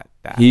is not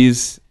that.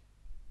 He's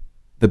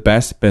the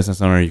best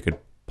business owner you could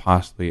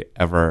possibly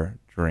ever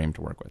dream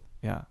to work with.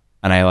 Yeah.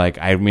 And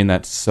I mean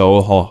that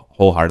so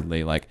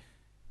wholeheartedly. Like,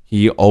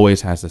 he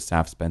always has the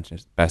staff's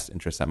best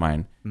interests at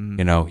mind. Mm-hmm.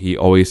 You know, he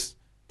always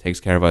takes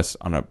care of us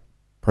on a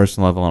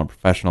personal level, on a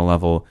professional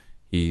level.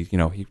 He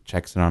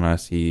checks in on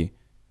us. He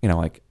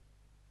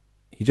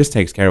just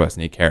takes care of us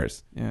and he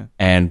cares. Yeah.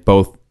 And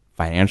both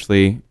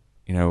financially,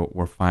 you know,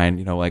 we're fine.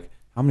 You know, like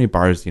how many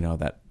bars, you know,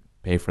 that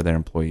pay for their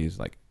employees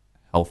like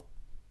health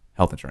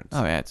insurance?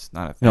 Oh yeah, it's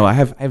not a thing. You know, I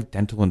have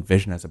dental and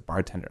vision as a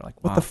bartender.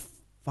 Like, what the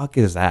fuck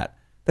is that?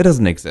 That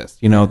doesn't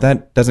exist. You know,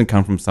 that doesn't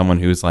come from someone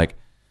who's like,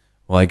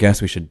 well, I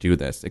guess we should do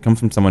this. It comes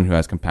from someone who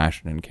has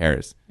compassion and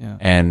cares. Yeah.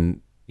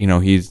 And, you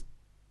know,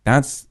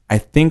 I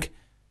think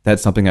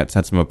that's something that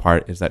sets him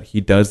apart, is that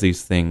he does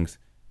these things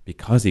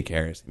because he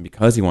cares and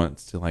because he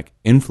wants to like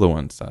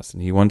influence us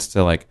and he wants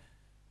to like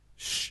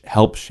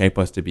help shape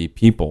us to be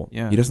people.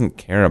 Yeah. He doesn't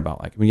care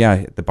about like, I mean,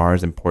 yeah, the bar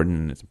is important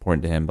and it's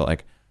important to him, but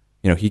like,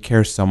 you know, he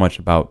cares so much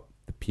about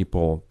the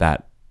people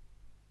that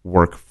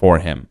work for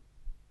him.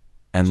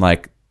 And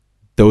like,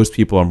 those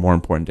people are more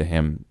important to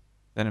him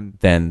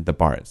than the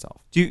bar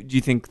itself. Do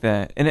you think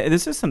that, and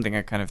this is something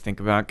I kind of think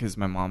about because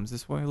my mom's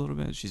this way a little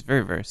bit. She's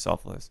very, very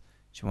selfless.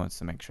 She wants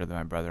to make sure that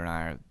my brother and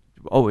I are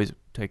always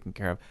taken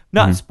care of,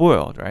 not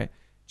spoiled, right?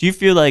 Do you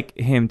feel like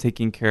him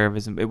taking care of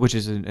which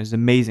is an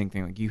amazing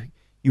thing? Like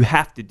you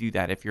have to do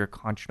that if you're a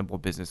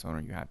conscionable business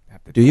owner. You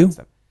have to do that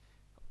stuff.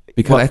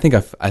 Because I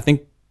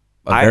think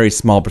a very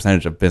small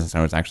percentage of business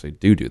owners actually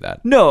do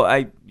that.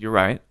 No, you're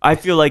right. I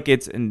feel like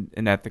it's an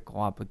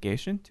ethical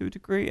obligation to a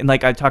degree, and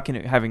like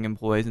having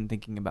employees and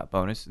thinking about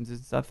bonuses and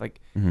stuff.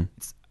 Like,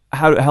 it's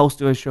how else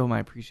do I show my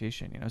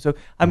appreciation? You know, so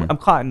I'm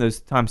caught in those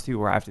times too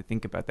where I have to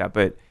think about that.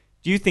 But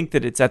do you think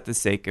that it's at the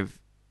sake of?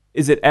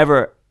 Is it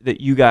ever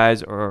that you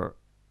guys or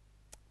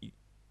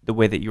the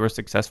way that you're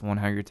successful and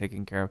how you're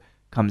taken care of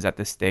comes at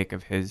the stake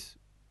of his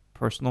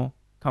personal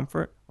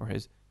comfort or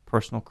his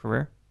personal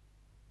career?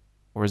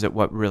 Or is it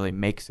what really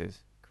makes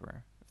his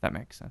career, if that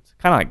makes sense?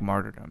 Kind of like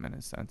martyrdom in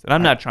a sense. And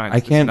I'm not trying to,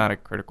 this is not a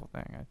critical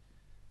thing.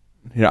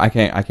 I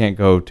can't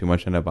go too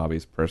much into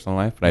Bobby's personal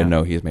life, but I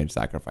know he's made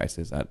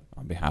sacrifices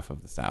on behalf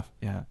of the staff.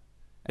 Yeah.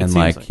 And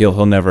like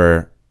he'll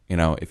never, you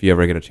know, if you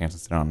ever get a chance to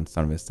sit on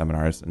some of his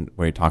seminars and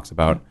where he talks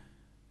about,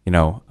 you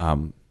know,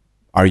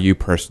 are you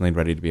personally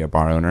ready to be a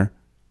bar owner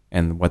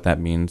and what that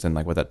means and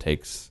like what that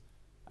takes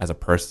as a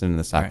person and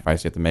the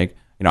sacrifice you have to make.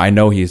 You know, I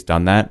know he's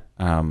done that.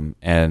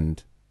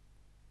 And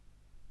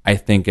I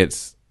think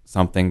it's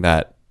something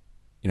that,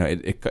 you know,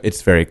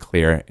 it's very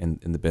clear in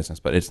the business,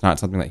 but it's not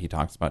something that he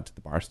talks about to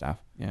the bar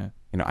staff. Yeah.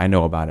 You know, I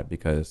know about it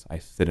because I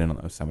sit in on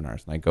those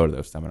seminars and I go to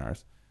those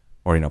seminars,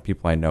 or, you know,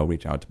 people I know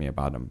reach out to me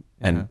about them.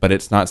 But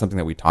it's not something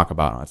that we talk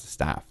about as a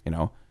staff, you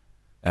know?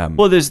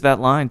 Well, there's that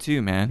line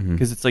too, man,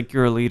 because it's like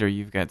you're a leader,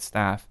 you've got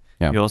staff.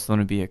 Yeah. You also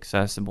want to be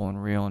accessible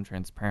and real and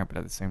transparent, but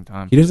at the same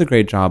time, he does a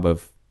great job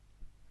of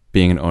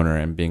being an owner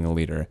and being a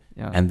leader.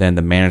 Yeah. And then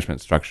the management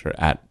structure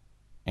at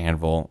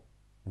Anvil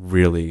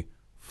really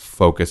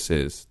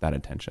focuses that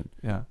attention.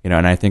 Yeah. You know,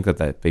 and I think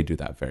that they do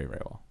that very,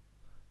 very well.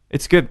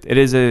 It's good. It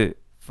is a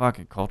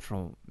fucking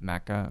cultural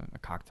mecca, a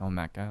cocktail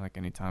mecca. Like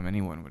anytime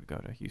anyone would go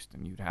to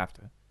Houston, you'd have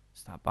to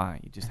stop by.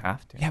 You just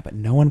have to. Yeah, but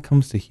no one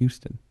comes to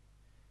Houston.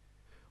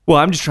 Well,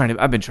 I've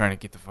been trying to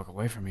get the fuck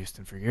away from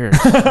Houston for years.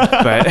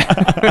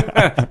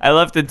 But I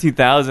left in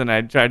 2000.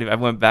 I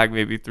went back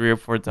maybe 3 or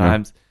 4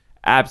 times.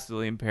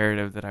 Absolutely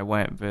imperative that I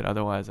went, but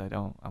otherwise I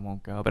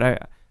won't go.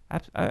 But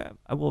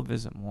I will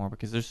visit more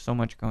because there's so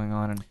much going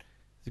on and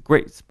it's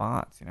great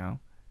spots, you know.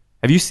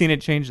 Have you seen it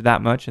change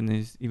that much in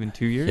these even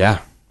 2 years? Yeah,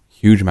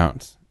 huge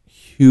amounts.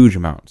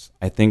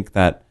 I think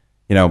that,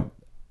 you know,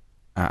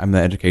 I'm the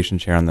education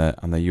chair on the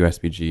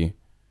USBG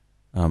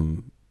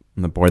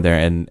on the board there,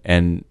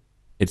 and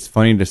it's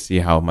funny to see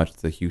how much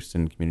the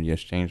Houston community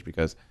has changed,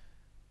 because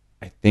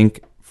I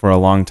think for a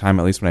long time,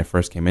 at least when I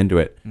first came into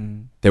it,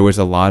 there was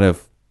a lot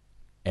of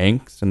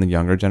angst in the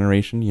younger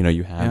generation. You know,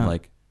 you had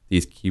like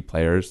these key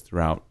players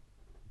throughout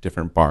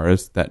different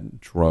bars that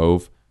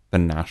drove the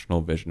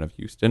national vision of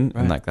Houston,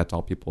 and like that's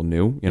all people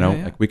knew. You know,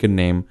 like we could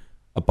name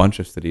a bunch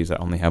of cities that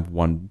only have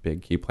one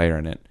big key player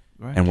in it,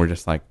 and we're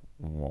just like,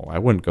 well, I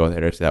wouldn't go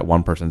there to see that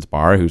one person's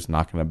bar who's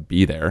not going to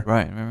be there.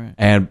 Right.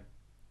 And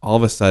all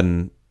of a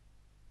sudden,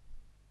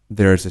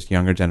 there's this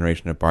younger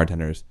generation of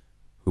bartenders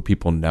who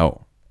people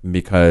know,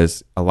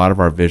 because a lot of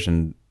our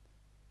vision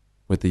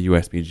with the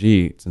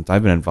USBG, since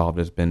I've been involved,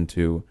 has been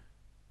to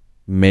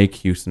make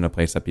Houston a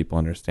place that people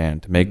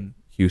understand, to make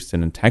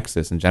Houston and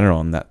Texas in general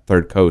and that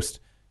third coast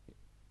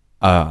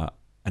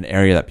an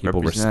area that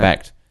people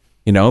respect.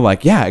 You know,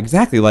 like, yeah,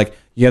 exactly. Like,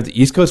 you have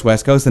the East Coast,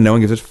 West Coast, and no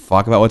one gives a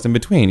fuck about what's in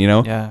between, you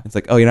know? Yeah. It's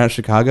like, oh, you're not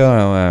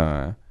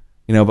Chicago?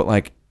 You know, but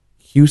like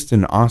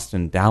Houston,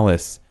 Austin,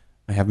 Dallas.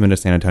 I haven't been to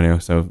San Antonio,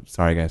 so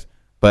sorry, guys.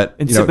 But,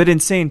 but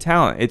insane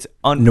talent. It's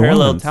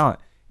unparalleled talent.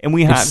 And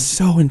we have... It's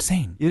so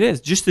insane. It is.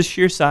 Just the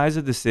sheer size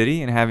of the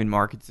city and having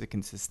markets that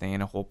can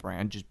sustain a whole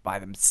brand just by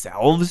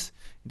themselves,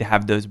 to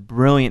have those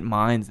brilliant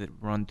minds that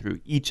run through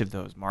each of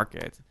those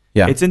markets.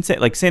 Yeah. It's insane.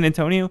 Like San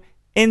Antonio,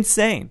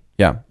 insane.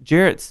 Yeah.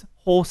 Jarrett's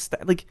whole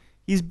like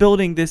he's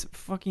building this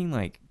fucking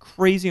like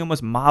crazy,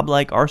 almost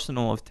mob-like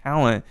arsenal of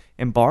talent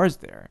and bars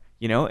there,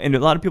 you know? And a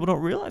lot of people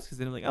don't realize, because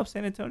they're like, oh,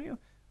 San Antonio,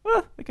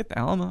 well, look at the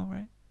Alamo,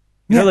 right?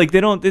 You know, like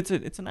they don't, it's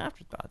an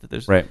afterthought that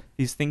there's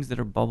these things that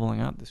are bubbling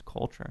out, this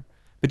culture.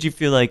 But you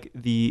feel like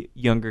the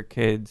younger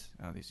kids,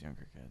 these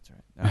younger kids,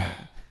 right?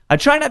 I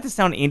try not to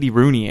sound Andy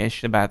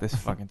Rooney-ish about this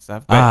fucking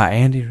stuff. But,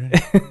 Andy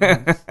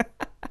Rooney.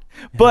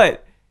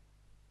 But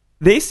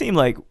they seem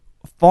like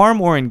far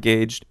more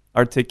engaged,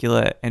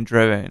 articulate, and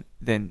driven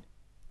than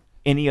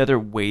any other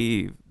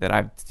wave that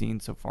I've seen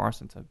so far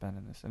since I've been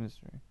in this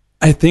industry.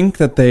 I think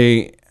that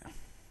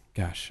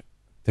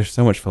there's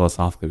so much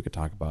philosophically we could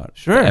talk about.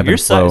 Sure, you're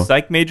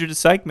psych major to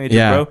psych major,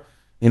 bro.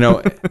 You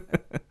know,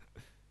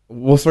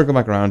 we'll circle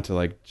back around to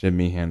like Jim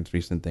Meehan's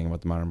recent thing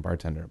about the modern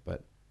bartender,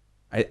 but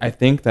I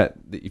think that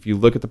if you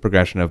look at the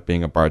progression of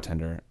being a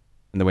bartender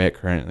and the way it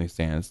currently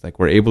stands, like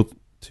we're able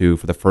to,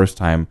 for the first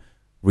time,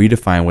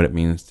 redefine what it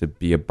means to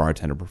be a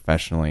bartender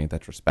professionally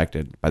that's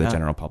respected by the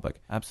general public.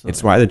 Absolutely.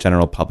 It's why the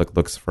general public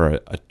looks for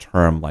a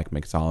term like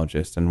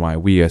mixologist, and why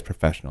we as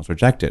professionals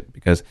reject it,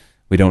 because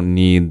we don't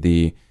need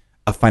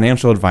a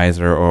financial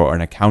advisor or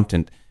an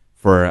accountant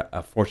for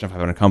a Fortune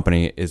 500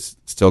 company is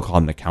still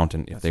called an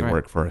accountant if they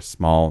work for a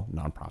small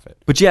nonprofit.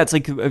 But yeah, it's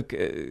like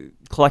a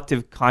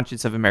collective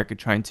conscience of America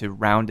trying to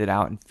round it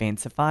out and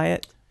fancify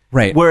it.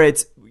 Right. Where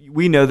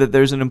we know that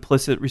there's an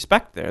implicit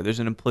respect there. There's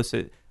an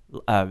implicit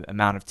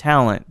amount of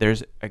talent.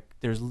 There's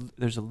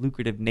a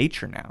lucrative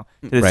nature now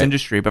to this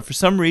industry. But for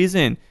some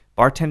reason,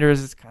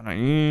 bartenders is kind of,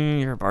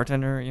 you're a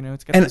bartender, you know,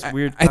 it's got this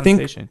weird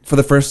connotation. I think for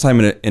the first time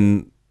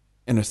in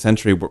a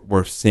century,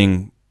 we're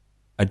seeing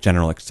a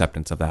general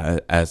acceptance of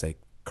that as a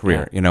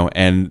career, you know.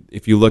 And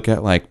if you look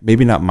at like,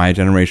 maybe not my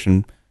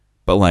generation,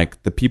 but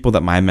like the people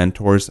that my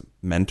mentors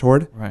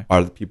mentored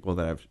are the people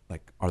that have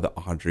like, are the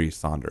Audrey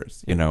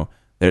Saunders, you know.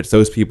 There's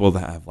those people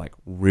that have like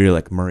really,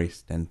 like Murray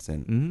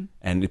Stinson,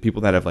 and the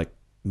people that have like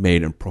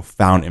made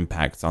profound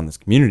impacts on this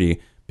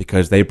community,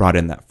 because they brought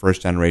in that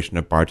first generation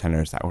of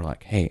bartenders that were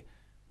like, hey,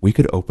 we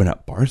could open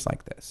up bars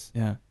like this.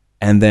 Yeah.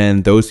 And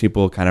then those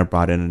people kind of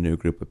brought in a new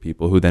group of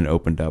people who then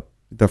opened up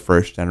the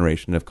first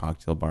generation of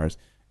cocktail bars.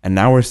 And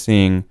now we're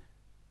seeing,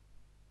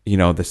 you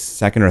know, the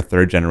second or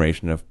third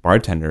generation of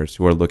bartenders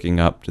who are looking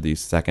up to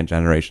these second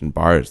generation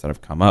bars that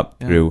have come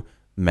up through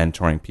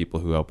mentoring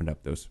people who opened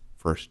up those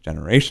first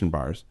generation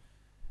bars.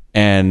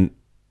 And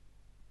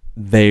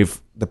the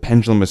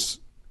pendulum has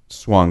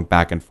swung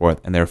back and forth,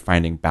 and they're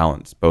finding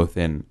balance both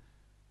in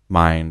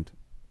mind,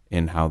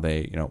 in how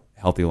they, you know,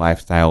 healthy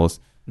lifestyles,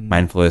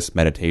 mindfulness,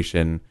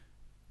 meditation,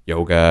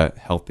 yoga,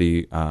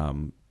 healthy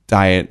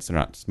diets. They're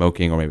not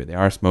smoking, or maybe they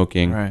are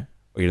smoking, or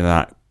either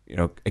not, you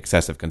know,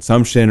 excessive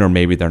consumption, or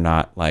maybe they're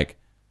not like,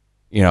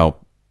 you know,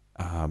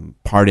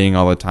 partying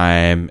all the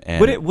time.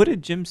 And what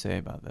did Jim say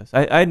about this?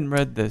 I hadn't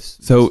read this.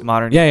 So this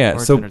modern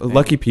So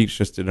Lucky Peach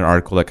just did an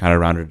article that kind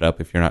of rounded it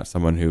up. If you're not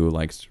someone who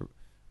likes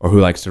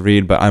to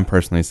read, but I'm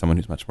personally someone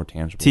who's much more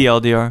tangible.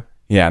 TLDR.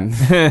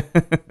 Yeah.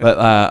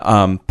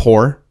 But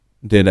Pour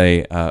did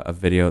a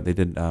video. They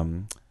did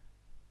the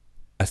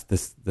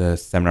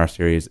seminar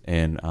series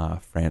in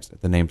France.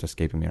 The name's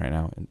escaping me right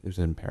now. It was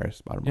in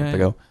Paris about a month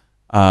ago.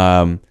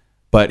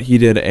 But he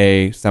did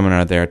a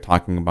seminar there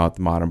talking about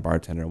the modern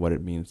bartender, what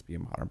it means to be a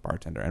modern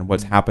bartender. And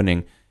what's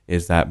happening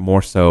is that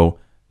more so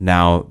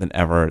now than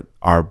ever,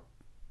 our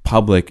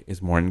public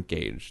is more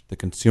engaged. The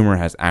consumer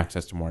has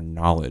access to more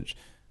knowledge,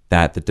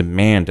 that the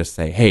demand to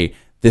say, hey,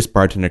 this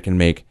bartender can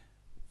make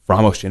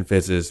Ramos Gin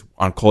Fizzes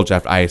on cold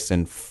draft ice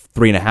in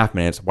 3.5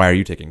 minutes. Why are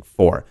you taking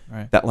 4?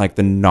 Right. That like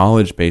the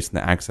knowledge base and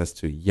the access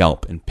to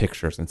Yelp and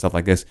pictures and stuff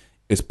like this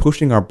is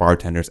pushing our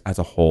bartenders as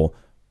a whole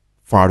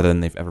farther than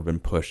they've ever been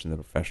pushed in the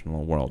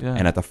professional world. Yeah.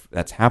 And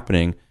that's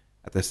happening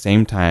at the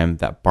same time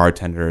that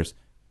bartenders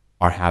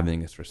are having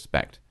this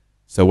respect.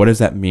 So what does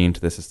that mean to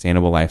the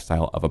sustainable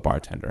lifestyle of a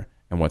bartender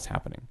and what's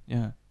happening?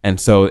 Yeah. And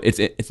so it's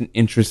an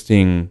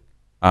interesting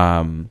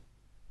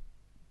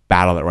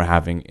battle that we're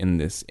having in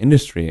this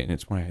industry, and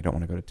it's why I don't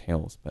want to go to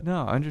Tales. But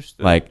No,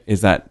 understood. like,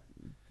 is that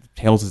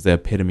Tales is the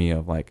epitome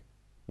of like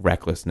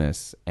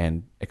recklessness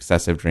and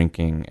excessive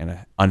drinking and an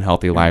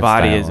unhealthy Your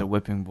lifestyle. body is a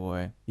whipping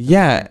boy.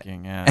 Yeah,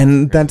 Drinking, yeah,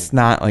 and it's that's crazy.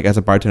 not like, as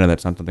a bartender,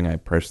 that's not something I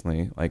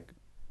personally like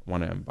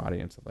want to embody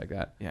and stuff like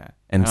that. Yeah.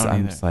 And I so don't I'm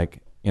either. just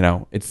like,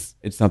 it's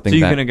something So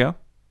you that gonna go?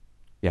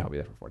 yeah, I'll be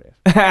there for 4 days.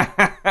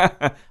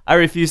 I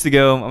refuse to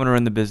go. I'm gonna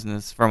run the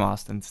business from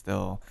Austin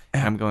still,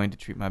 and I'm going to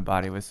treat my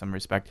body with some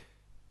respect.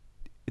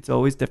 It's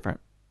always different.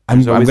 I'm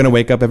There's always gonna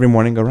wake up every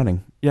morning and go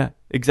running. Yeah,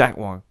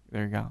 exactly. Well,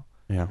 there you go.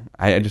 Yeah,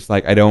 I just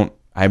like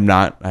I'm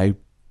not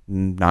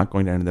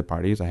going to any of the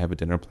parties. I have a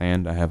dinner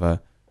planned. I have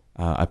a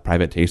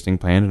private tasting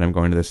planned, and I'm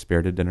going to the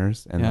spirited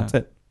dinners, and Yeah. that's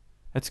it.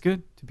 That's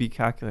good to be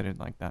calculated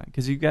like that,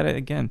 because you got to,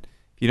 again,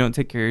 if you don't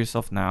take care of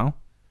yourself now,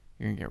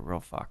 you're gonna get real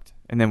fucked.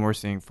 And then we're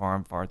seeing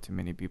far too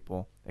many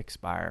people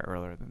expire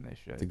earlier than they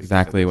should. It's because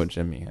exactly of what this.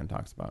 Jim Meehan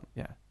talks about.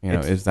 Yeah. You know,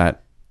 It's- is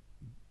that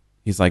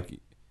he's like,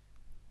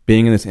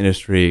 being in this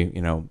industry,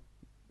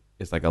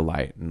 is like a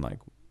light, and like,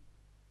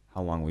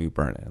 how long will you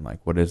burn it? And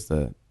like, how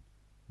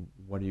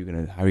are you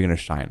gonna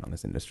shine on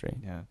this industry?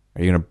 Yeah.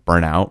 Are you gonna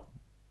burn out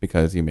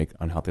because you make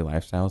unhealthy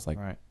lifestyles? Like,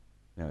 Right.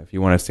 if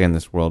you want to stay in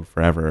this world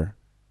forever,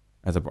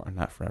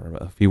 not forever,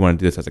 but if you want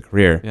to do this as a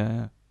career,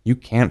 Yeah. you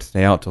can't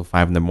stay out till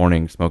 5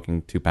 a.m.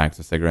 smoking 2 packs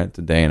of cigarettes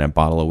a day and a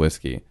bottle of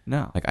whiskey.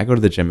 No. Like, I go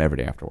to the gym every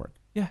day after work.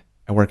 Yeah.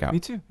 I work out. Me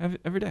too.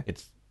 Every day.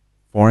 It's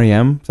 4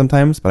 a.m.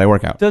 sometimes, but I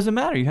work out. Doesn't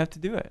matter. You have to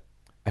do it.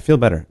 I feel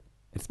better.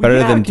 It's better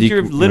than because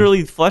you're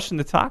literally flushing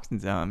the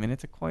toxins out. I mean,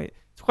 it's quite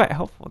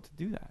helpful to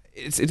do that.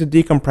 It's a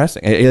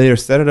decompressing. I either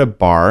sit at a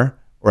bar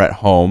or at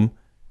home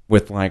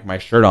with like my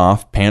shirt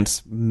off,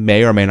 pants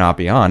may or may not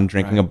be on,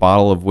 drinking a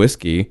bottle of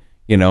whiskey,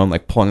 and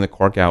like pulling the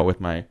cork out with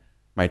my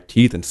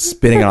teeth and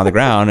spitting it on the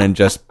ground and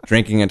just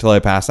drinking until I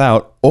pass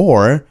out.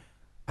 Or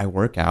I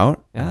work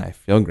out and I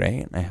feel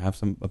great and I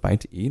have a bite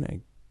to eat and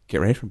I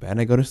get ready for bed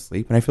and I go to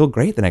sleep and I feel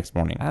great the next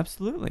morning.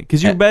 Absolutely,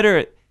 because you're better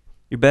at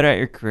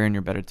your career and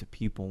you're better to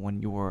people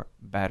when you're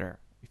better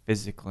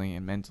physically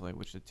and mentally,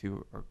 which the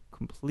two are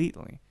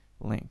completely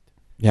linked.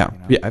 Yeah. You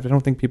know? Yeah, I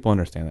don't think people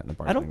understand that in the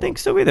bar. I don't think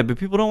so either, but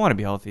people don't want to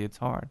be healthy. It's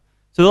hard.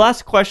 So the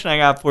last question I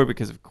got for you,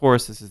 because of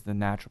course this is the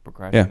natural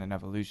progression and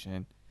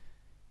evolution,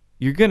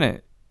 you're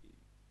gonna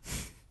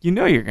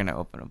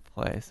open a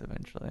place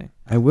eventually.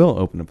 I will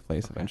open a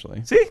place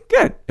eventually. See,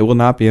 good. It will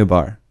not be a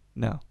bar.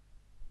 No,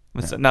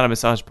 not a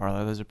massage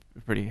parlor. Those are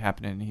pretty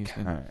happening in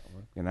Houston. All right.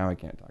 Well, now I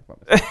can't talk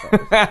about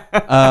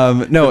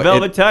this. No, The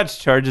Velvet Touch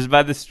charges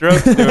by the stroke.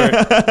 Stuart.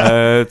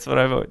 That's what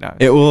I vote now.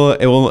 it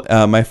will.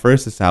 My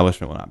first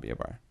establishment will not be a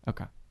bar.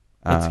 Okay,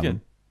 that's good.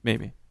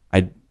 Maybe.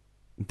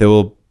 There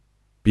will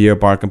be a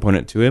bar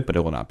component to it, but it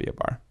will not be a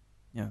bar.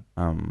 Yeah.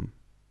 I'm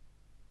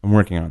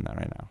working on that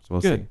right now, so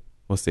we'll Good. see.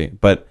 We'll see.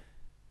 But,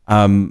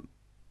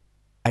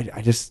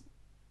 I just,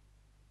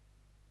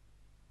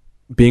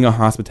 being a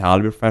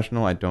hospitality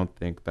professional, I don't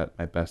think that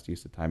my best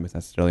use of time is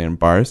necessarily in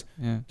bars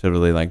to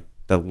really like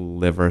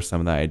deliver some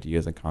of the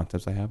ideas and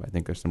concepts I have. I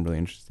think there's some really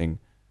interesting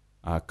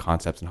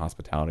concepts in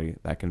hospitality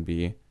that can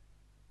be,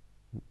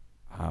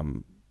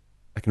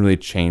 that can really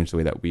change the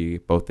way that we,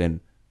 both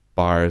in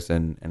bars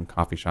and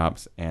coffee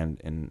shops and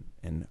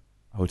in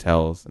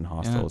hotels and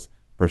hostels,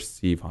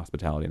 perceive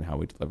hospitality and how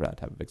we deliver that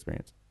type of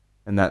experience.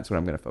 And that's what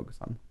I'm going to focus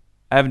on.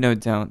 I have no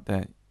doubt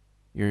that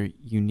your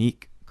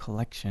unique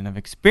collection of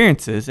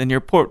experiences and your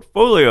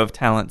portfolio of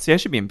talent. See, I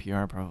should be in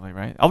PR probably,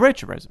 right? I'll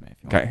write your resume if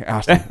you want. Okay,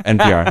 Austin,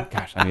 NPR.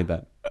 Gosh, I need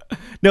that.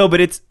 No, but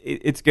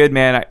it's good,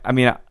 man. I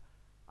mean,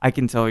 I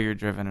can tell you're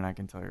driven, and I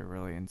can tell you're a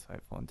really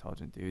insightful,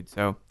 intelligent dude.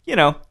 So,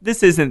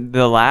 this isn't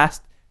the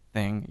last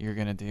thing you're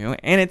gonna do,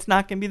 and it's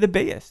not gonna be the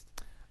biggest.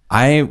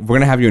 We're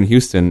gonna have you in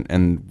Houston,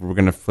 and we're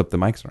gonna flip the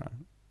mics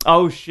around,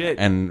 Oh shit!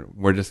 and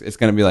it's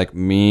gonna be like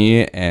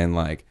me and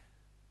like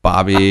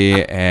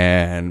Bobby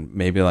and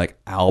maybe like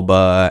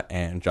Alba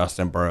and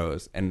Justin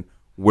Burrows, and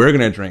we're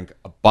gonna drink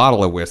a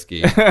bottle of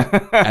whiskey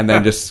and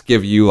then just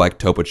give you like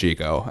Topo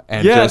Chico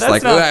and Yeah, just that's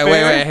like not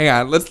wait, fair. hang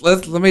on,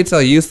 let me tell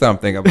you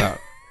something about.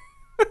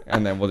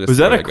 And then we'll just. Was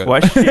that a go.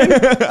 question?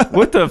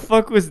 What the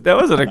fuck was that?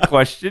 Wasn't a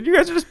question. You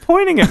guys are just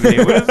pointing at me.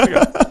 What is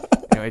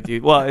anyway,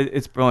 dude. Well,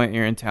 it's brilliant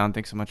you're in town.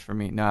 Thanks so much for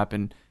meeting up,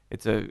 and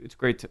it's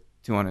great to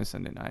on a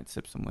Sunday night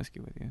sip some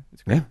whiskey with you.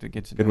 It's great to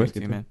get to good know you whiskey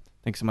too, too. man.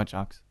 Thanks so much,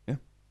 Ox. Yeah.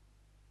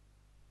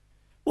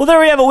 Well, there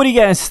we have it. What do you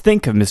guys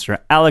think of Mr.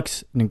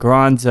 Alex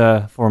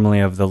Negranza, formerly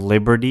of the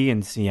Liberty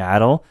in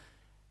Seattle,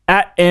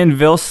 at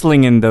Anvil,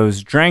 slinging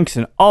those drinks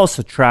and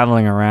also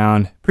traveling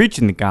around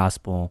preaching the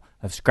gospel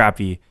of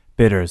scrappy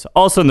bitters.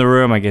 Also in the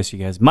room, I guess you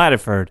guys might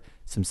have heard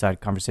some side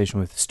conversation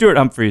with Stuart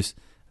Humphreys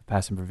of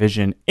Pass and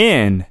Provision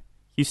in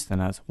Houston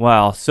as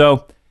well.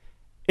 So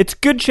it's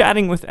good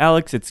chatting with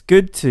Alex. It's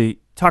good to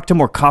talk to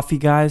more coffee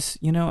guys.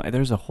 You know,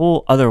 there's a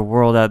whole other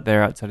world out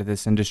there outside of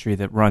this industry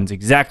that runs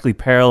exactly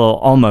parallel,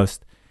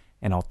 almost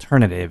an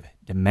alternative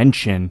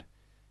dimension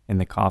in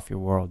the coffee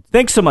world.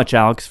 Thanks so much,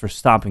 Alex, for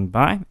stopping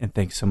by, and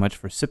thanks so much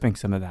for sipping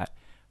some of that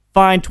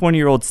fine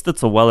 20-year-old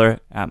Stitzel-Weller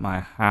at my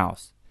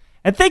house.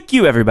 And thank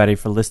you, everybody,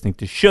 for listening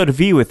to Show to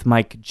V with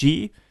Mike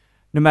G.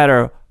 No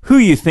matter who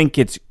you think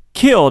gets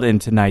killed in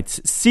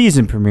tonight's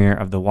season premiere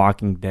of The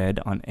Walking Dead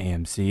on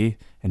AMC,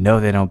 and no,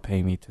 they don't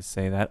pay me to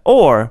say that,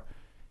 or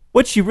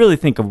what you really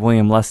think of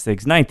William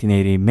Lustig's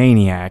 1980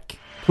 Maniac,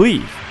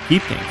 please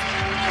keep thinking.